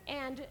hindered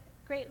and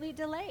greatly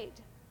delayed.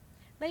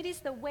 Ladies,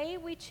 the way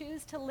we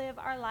choose to live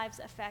our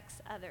lives affects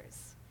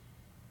others.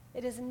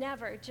 It is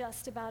never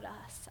just about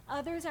us.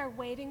 Others are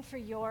waiting for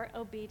your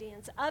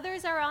obedience.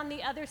 Others are on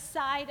the other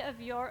side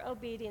of your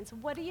obedience.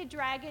 What are you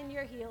dragging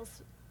your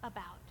heels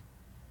about?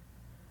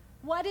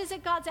 What is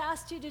it God's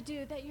asked you to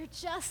do that you're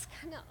just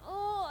kind of,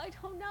 I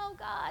don't know,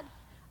 God.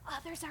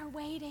 Others are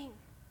waiting.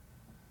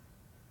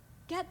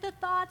 Get the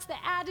thoughts, the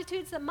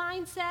attitudes, the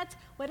mindsets,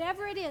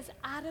 whatever it is,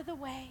 out of the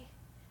way,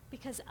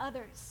 because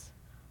others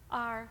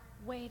are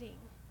waiting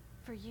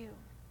for you.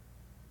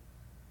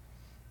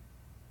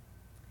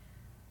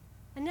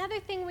 Another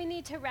thing we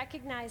need to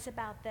recognize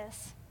about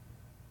this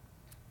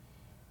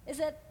is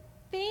that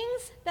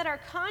things that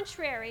are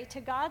contrary to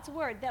God's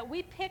word that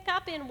we pick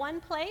up in one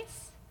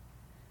place,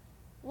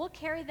 we'll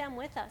carry them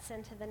with us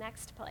into the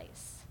next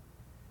place.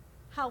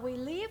 How we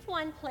leave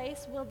one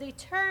place will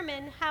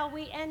determine how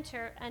we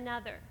enter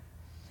another.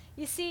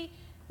 You see,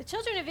 the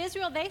children of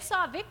Israel, they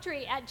saw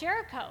victory at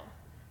Jericho,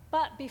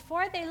 but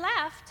before they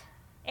left,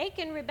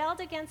 Achan rebelled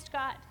against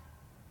God.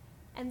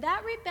 And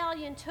that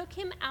rebellion took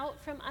him out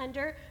from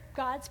under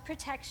God's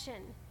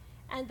protection.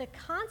 And the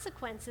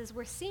consequences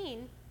were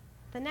seen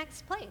the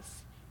next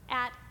place,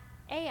 at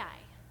Ai.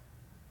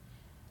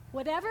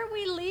 Whatever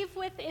we leave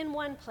with in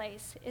one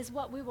place is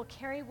what we will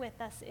carry with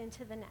us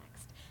into the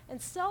next.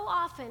 And so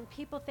often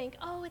people think,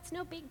 it's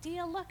no big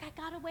deal. Look,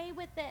 I got away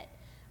with it.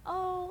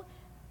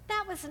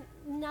 That was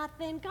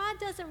nothing. God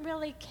doesn't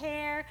really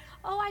care.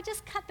 I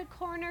just cut the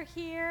corner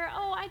here.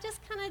 I just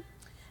kind of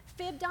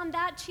fibbed on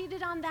that,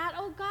 cheated on that.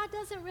 God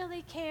doesn't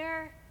really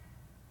care.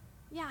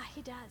 Yeah,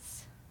 he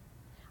does.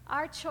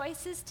 Our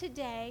choices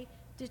today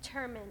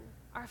determine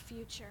our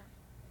future.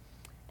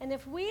 And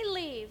if we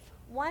leave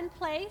one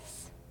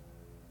place,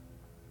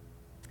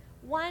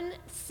 one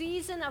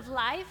season of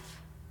life,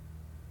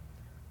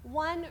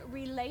 one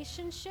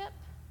relationship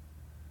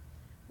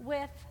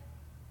with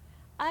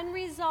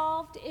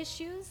unresolved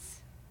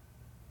issues,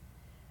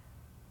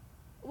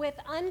 with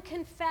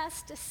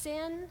unconfessed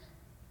sin,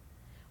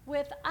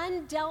 with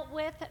undealt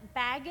with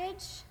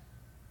baggage,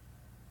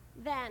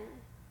 then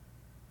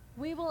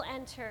we will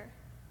enter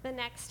the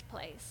next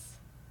place,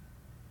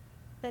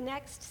 the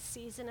next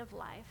season of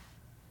life,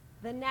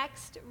 the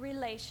next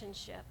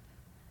relationship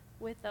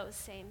with those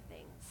same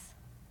things.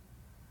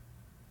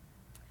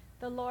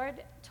 The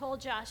Lord told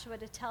Joshua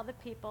to tell the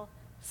people,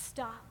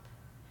 stop,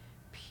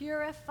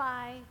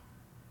 purify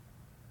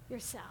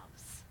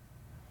yourselves.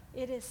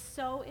 It is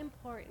so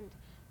important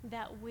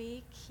that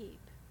we keep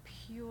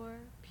pure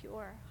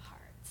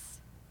hearts.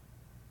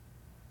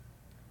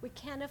 We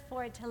can't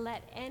afford to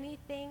let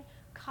anything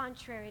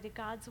contrary to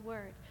God's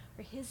word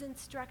or his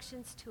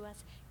instructions to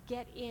us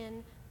get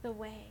in the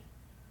way.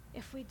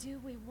 If we do,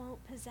 we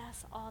won't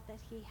possess all that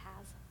he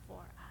has for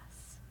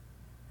us.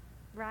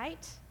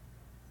 Right?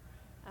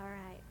 All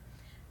right.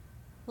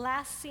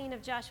 Last scene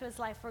of Joshua's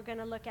life we're going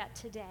to look at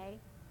today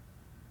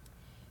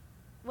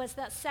was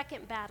that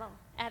second battle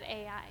at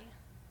Ai.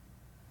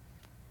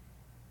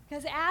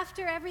 Because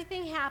after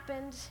everything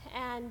happened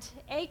and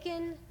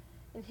Achan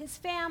and his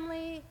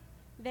family,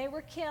 they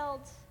were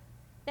killed,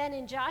 then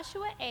in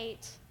Joshua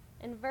 8,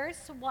 in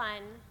verse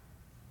 1,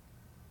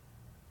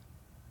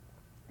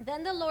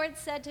 then the Lord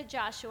said to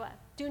Joshua,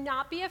 do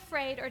not be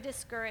afraid or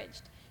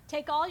discouraged.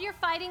 Take all your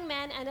fighting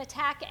men and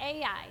attack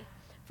Ai.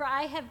 For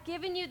I have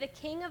given you the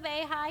king of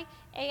Ai,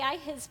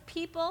 his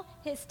people,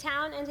 his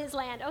town, and his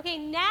land. Okay,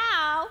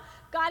 now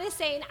God is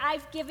saying,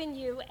 I've given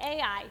you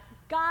Ai.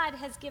 God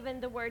has given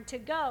the word to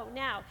go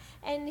now.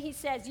 And he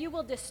says, you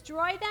will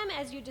destroy them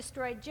as you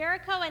destroyed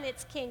Jericho and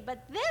its king.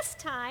 But this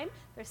time,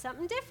 there's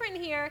something different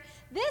here.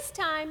 This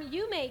time,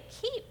 you may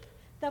keep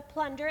the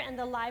plunder and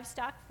the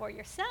livestock for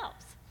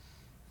yourselves.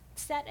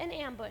 Set an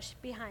ambush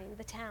behind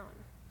the town.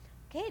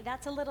 Okay,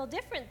 that's a little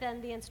different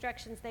than the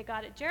instructions they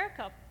got at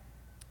Jericho.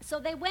 So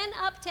they went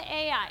up to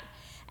Ai.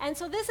 And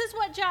so this is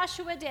what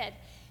Joshua did.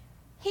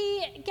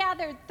 He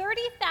gathered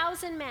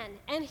 30,000 men,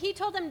 and he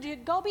told them to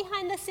go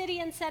behind the city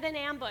and set an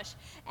ambush.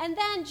 And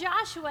then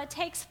Joshua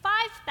takes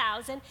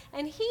 5,000,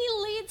 and he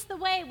leads the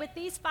way with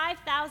these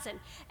 5,000.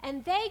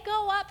 And they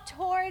go up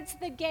towards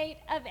the gate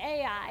of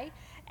Ai,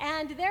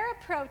 and they're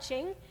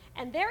approaching,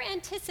 and they're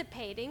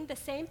anticipating the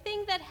same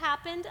thing that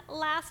happened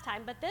last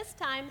time, but this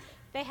time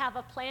they have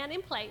a plan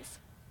in place.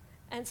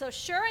 And so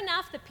sure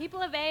enough, the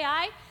people of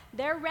Ai,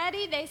 they're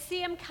ready. They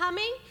see him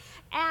coming.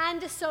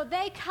 And so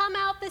they come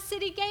out the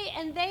city gate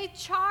and they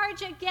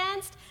charge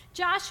against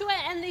Joshua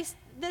and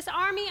this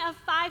army of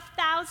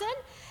 5,000.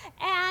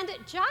 And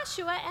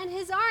Joshua and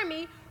his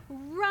army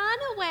run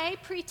away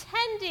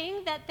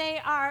pretending that they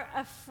are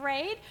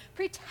afraid,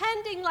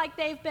 pretending like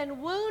they've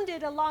been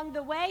wounded along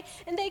the way.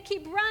 And they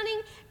keep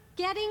running,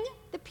 getting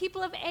the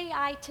people of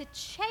Ai to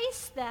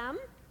chase them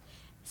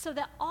so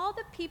that all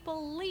the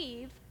people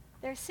leave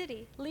their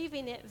city,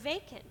 leaving it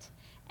vacant.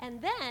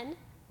 And then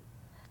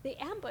the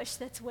ambush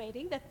that's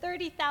waiting, the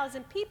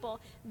 30,000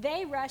 people,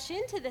 they rush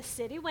into the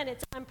city when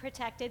it's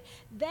unprotected.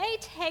 They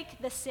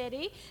take the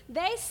city.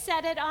 They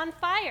set it on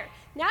fire.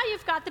 Now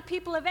you've got the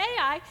people of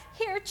Ai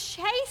here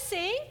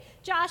chasing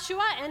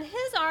Joshua and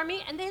his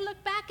army, and they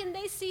look back and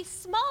they see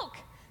smoke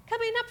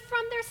coming up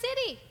from their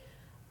city.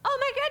 Oh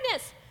my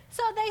goodness.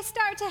 So they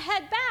start to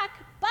head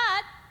back,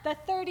 but the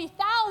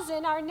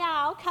 30,000 are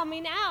now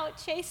coming out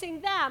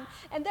chasing them,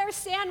 and they're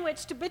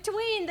sandwiched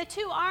between the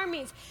two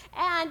armies,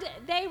 and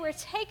they were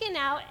taken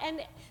out,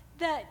 and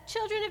the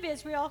children of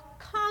Israel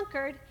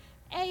conquered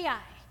Ai,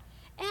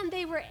 and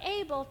they were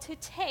able to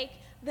take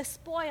the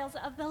spoils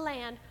of the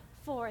land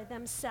for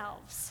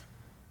themselves.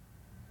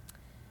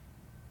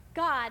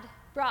 God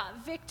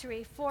brought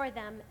victory for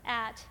them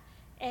at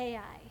Ai.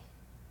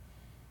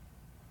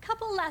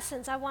 Couple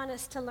lessons I want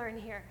us to learn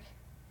here.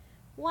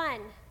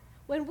 One,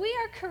 when we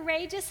are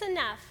courageous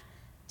enough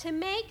to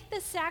make the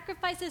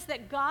sacrifices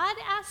that God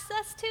asks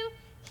us to,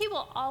 he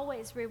will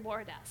always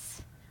reward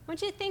us. I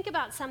want you to think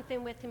about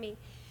something with me.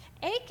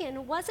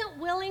 Achan wasn't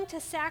willing to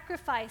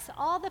sacrifice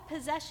all the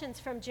possessions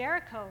from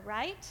Jericho,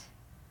 right?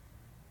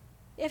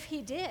 If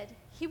he did,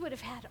 he would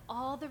have had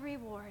all the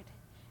reward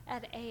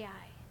at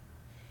Ai.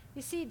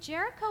 You see,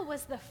 Jericho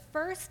was the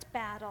first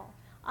battle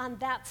on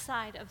that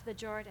side of the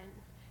Jordan.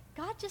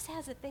 God just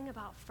has a thing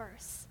about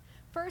firsts.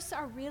 Firsts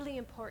are really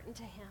important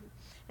to him.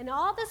 And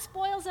all the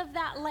spoils of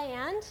that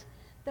land,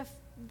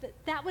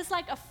 that was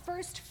like a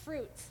first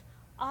fruits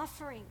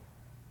offering.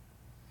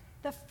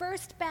 The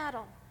first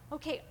battle.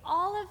 Okay,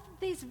 all of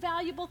these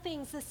valuable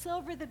things, the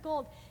silver, the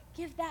gold,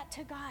 give that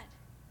to God.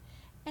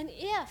 And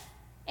if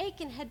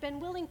Achan had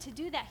been willing to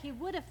do that, he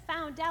would have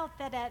found out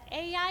that at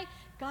Ai,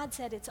 God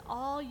said, it's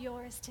all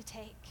yours to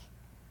take.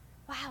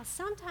 Wow,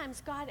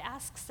 sometimes God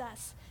asks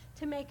us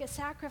to make a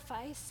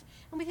sacrifice,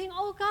 and we think,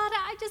 oh God,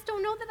 I just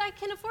don't know that I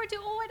can afford to.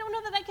 Oh, I don't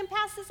know that I can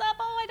pass this up.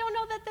 Oh, I don't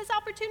know that this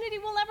opportunity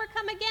will ever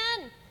come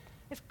again.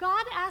 If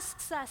God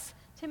asks us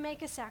to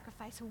make a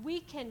sacrifice,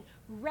 we can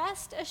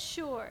rest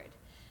assured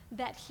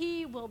that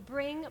he will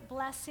bring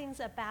blessings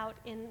about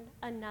in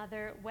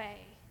another way.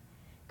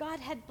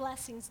 God had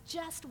blessings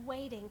just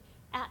waiting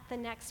at the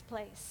next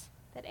place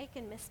that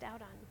Achan missed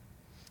out on.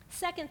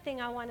 Second thing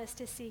I want us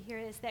to see here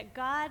is that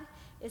God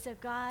is a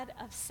God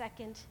of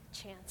second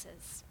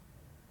chances.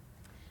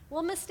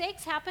 Will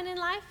mistakes happen in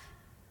life?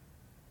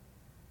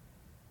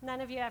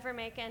 None of you ever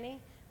make any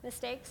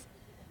mistakes?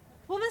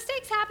 Will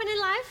mistakes happen in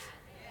life?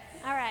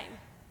 Yes. All right,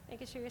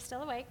 making sure you're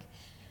still awake.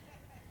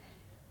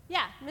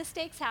 Yeah,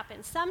 mistakes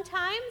happen.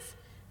 Sometimes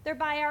they're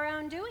by our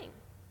own doing.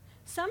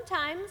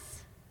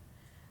 Sometimes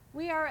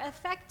we are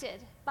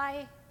affected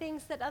by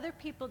things that other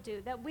people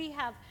do that we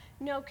have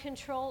no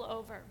control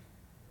over.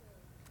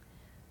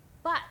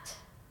 But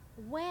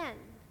when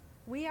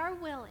we are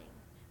willing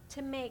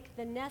to make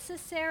the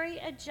necessary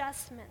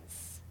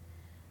adjustments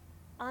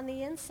on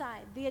the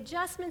inside, the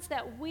adjustments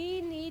that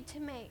we need to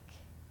make,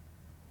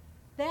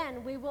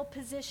 then we will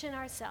position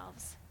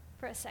ourselves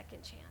for a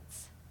second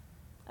chance,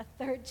 a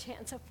third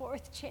chance, a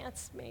fourth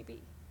chance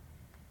maybe.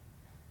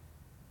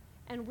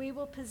 And we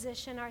will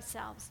position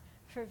ourselves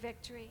for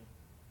victory.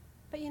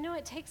 But you know,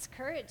 it takes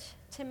courage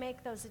to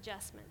make those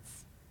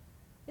adjustments.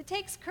 It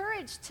takes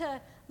courage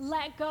to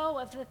let go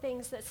of the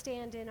things that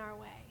stand in our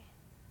way.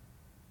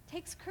 It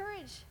takes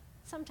courage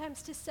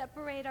sometimes to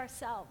separate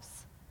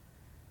ourselves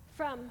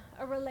from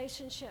a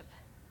relationship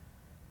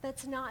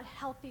that's not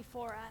healthy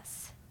for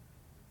us.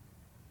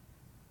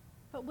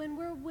 But when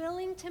we're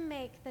willing to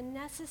make the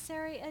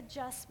necessary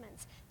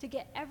adjustments to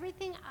get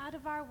everything out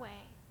of our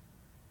way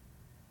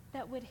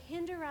that would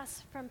hinder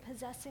us from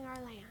possessing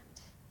our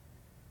land,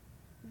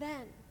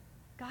 then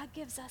God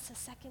gives us a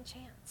second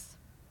chance.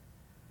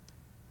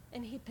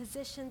 And he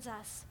positions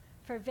us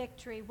for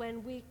victory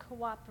when we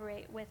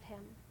cooperate with him.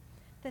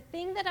 The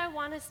thing that I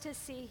want us to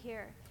see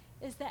here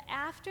is that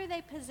after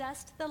they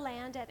possessed the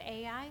land at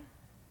Ai,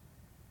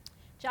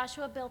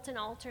 Joshua built an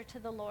altar to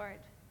the Lord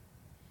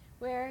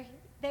where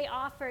they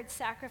offered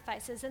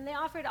sacrifices, and they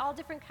offered all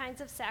different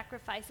kinds of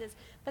sacrifices.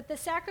 But the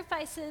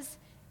sacrifices,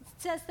 it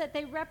says that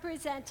they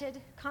represented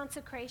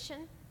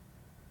consecration.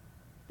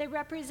 They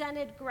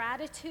represented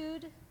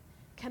gratitude,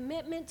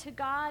 commitment to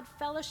God,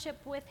 fellowship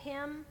with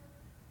him.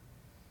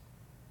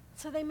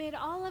 So they made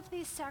all of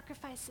these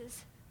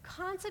sacrifices,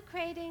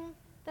 consecrating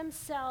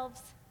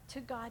themselves to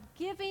God,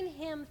 giving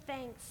him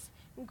thanks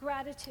and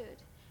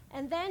gratitude.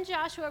 And then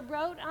Joshua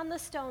wrote on the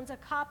stones a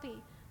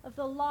copy of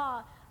the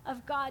law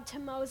of God to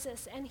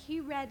Moses, and he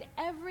read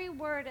every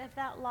word of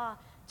that law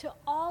to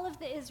all of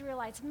the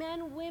Israelites,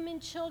 men, women,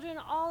 children,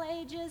 all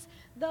ages,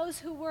 those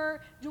who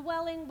were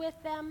dwelling with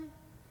them.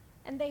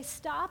 And they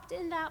stopped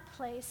in that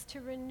place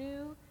to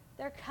renew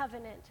their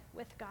covenant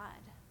with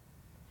God.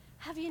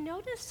 Have you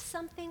noticed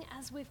something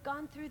as we've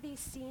gone through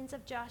these scenes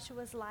of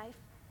Joshua's life?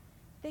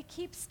 They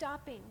keep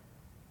stopping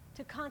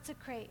to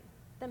consecrate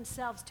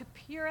themselves, to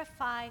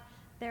purify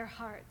their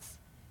hearts.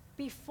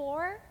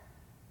 Before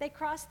they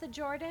crossed the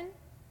Jordan,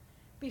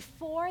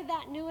 before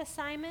that new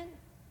assignment,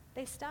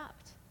 they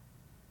stopped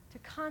to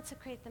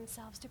consecrate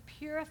themselves, to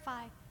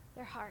purify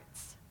their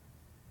hearts.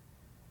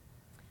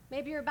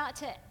 Maybe you're about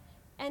to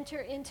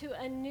enter into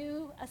a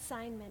new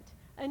assignment,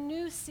 a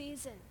new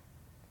season.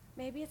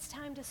 Maybe it's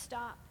time to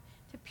stop,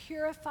 to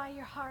purify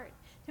your heart,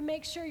 to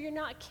make sure you're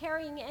not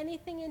carrying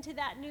anything into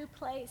that new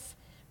place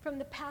from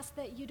the past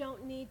that you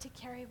don't need to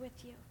carry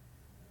with you.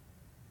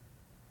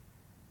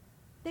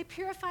 They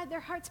purified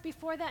their hearts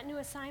before that new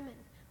assignment,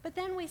 but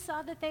then we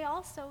saw that they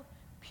also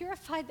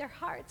purified their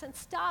hearts and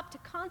stopped to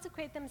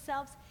consecrate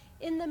themselves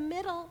in the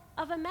middle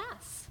of a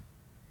mess.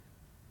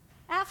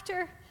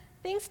 After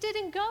things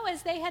didn't go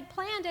as they had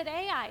planned at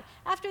Ai,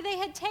 after they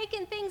had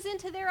taken things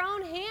into their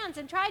own hands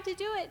and tried to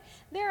do it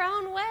their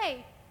own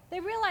way, they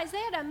realized they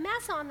had a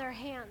mess on their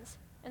hands,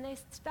 and they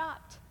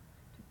stopped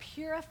to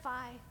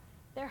purify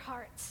their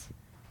hearts,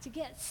 to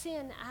get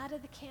sin out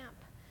of the camp.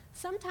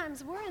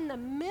 Sometimes we're in the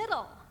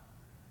middle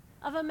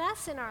of a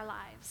mess in our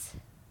lives,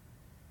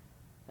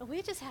 and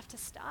we just have to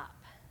stop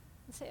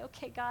and say,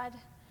 okay, God,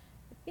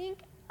 I think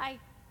I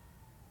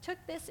took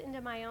this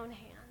into my own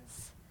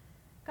hands.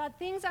 God,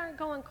 things aren't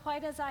going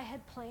quite as I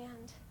had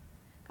planned.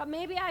 God,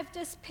 maybe I've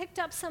just picked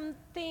up some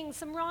things,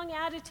 some wrong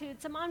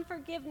attitudes, some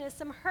unforgiveness,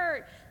 some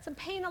hurt, some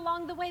pain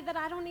along the way that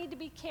I don't need to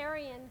be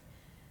carrying.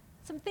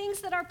 Some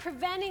things that are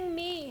preventing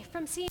me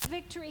from seeing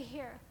victory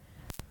here.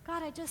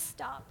 God, I just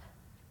stop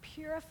to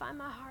purify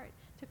my heart,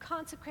 to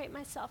consecrate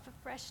myself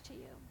afresh to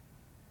you.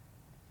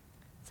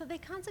 So they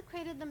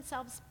consecrated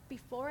themselves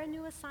before a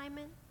new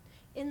assignment,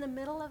 in the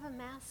middle of a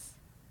mess,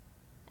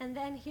 and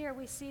then here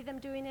we see them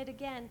doing it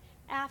again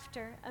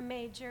after a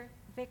major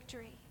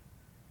victory.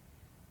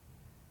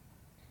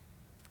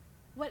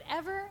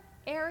 Whatever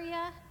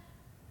area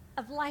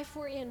of life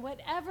we're in,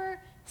 whatever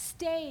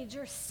stage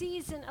or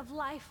season of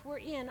life we're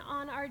in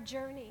on our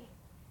journey,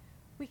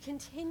 we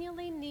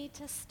continually need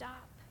to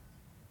stop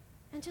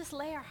and just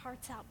lay our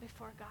hearts out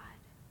before God,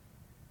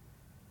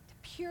 to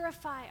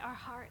purify our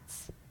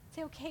hearts.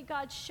 Say, okay,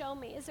 God, show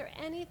me. Is there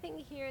anything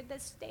here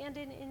that's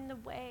standing in the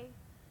way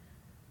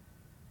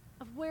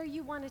of where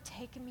you want to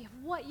take me,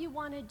 of what you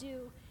want to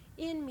do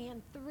in me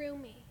and through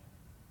me?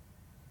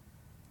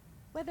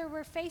 Whether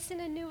we're facing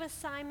a new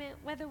assignment,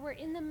 whether we're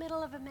in the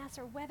middle of a mess,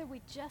 or whether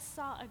we just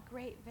saw a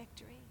great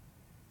victory,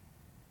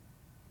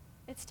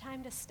 it's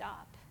time to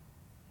stop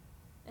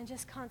and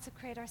just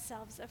consecrate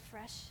ourselves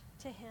afresh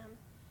to Him.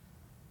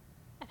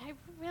 And I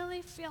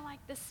really feel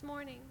like this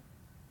morning,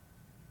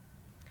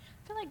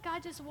 I feel like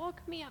God just woke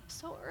me up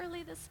so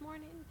early this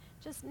morning,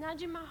 just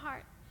nudging my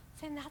heart,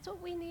 saying that's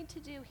what we need to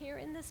do here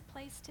in this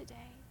place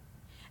today.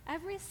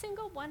 Every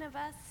single one of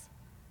us,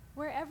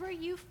 wherever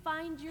you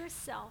find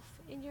yourself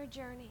in your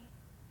journey,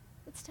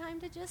 it's time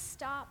to just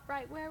stop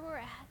right where we're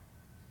at,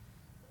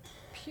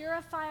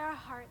 purify our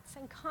hearts,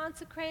 and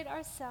consecrate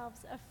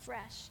ourselves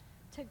afresh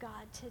to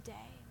God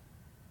today.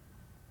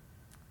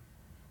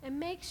 And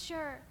make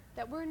sure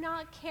that we're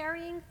not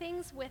carrying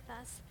things with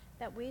us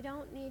that we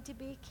don't need to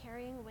be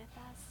carrying with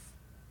us.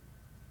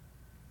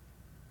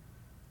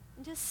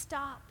 And just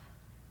stop.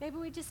 Maybe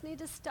we just need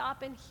to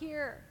stop and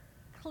hear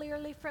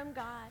clearly from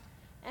God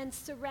and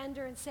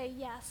surrender and say,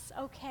 yes,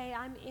 okay,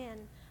 I'm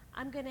in.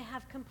 I'm going to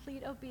have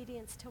complete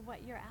obedience to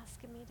what you're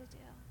asking me to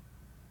do.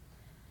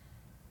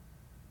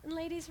 And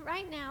ladies,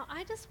 right now,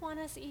 I just want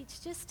us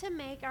each just to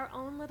make our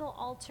own little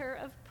altar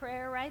of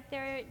prayer right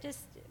there,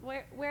 just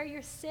where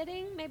you're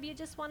sitting. Maybe you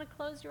just want to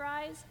close your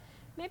eyes.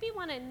 Maybe you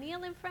want to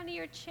kneel in front of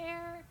your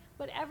chair,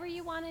 whatever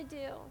you want to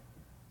do.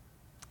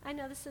 I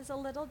know this is a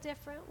little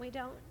different. We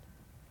don't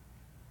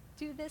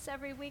do this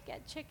every week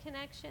at Chick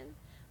Connection,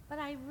 but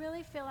I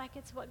really feel like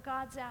it's what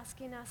God's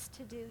asking us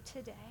to do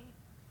today.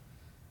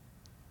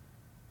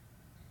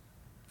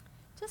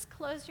 Just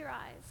close your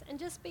eyes and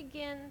just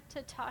begin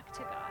to talk to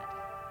God.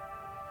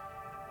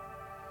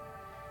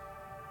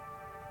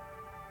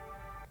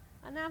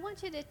 And I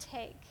want you to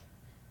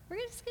we're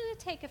just going to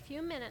take a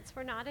few minutes.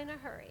 We're not in a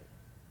hurry.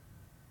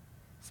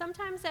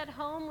 Sometimes at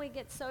home we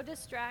get so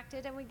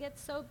distracted and we get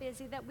so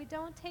busy that we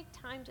don't take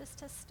time just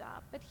to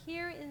stop. But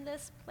here in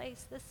this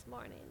place this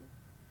morning,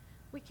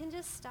 we can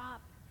just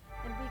stop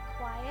and be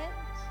quiet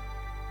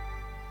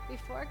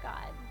before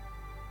God.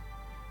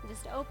 And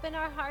just open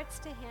our hearts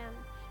to Him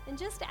and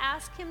just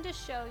ask Him to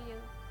show you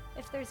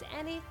if there's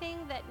anything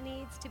that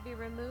needs to be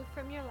removed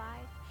from your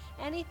life,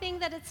 anything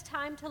that it's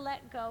time to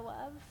let go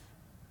of.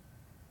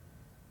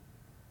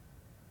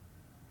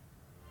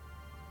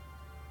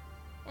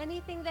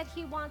 Anything that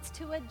He wants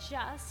to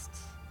adjust.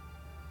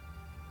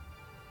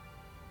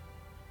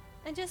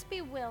 And just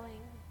be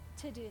willing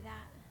to do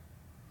that.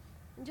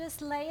 And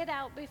just lay it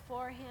out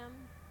before Him.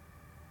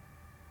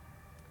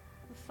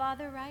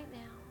 Father, right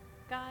now,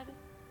 God,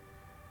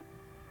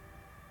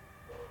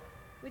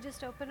 we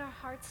just open our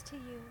hearts to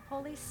you.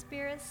 Holy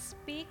Spirit,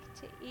 speak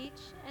to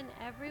each and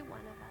every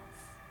one of us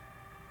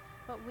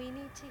what we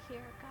need to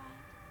hear,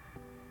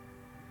 God.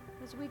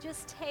 As we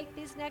just take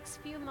these next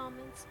few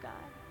moments, God,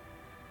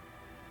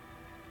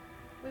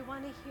 we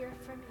want to hear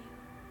from you.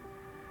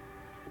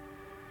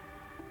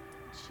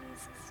 In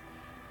Jesus'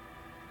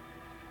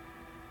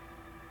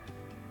 name.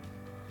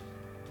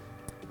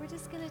 We're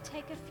just going to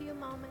take a few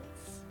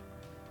moments.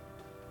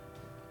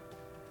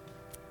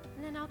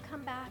 And then I'll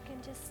come back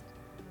and just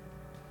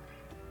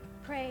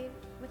pray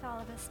with all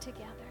of us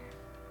together.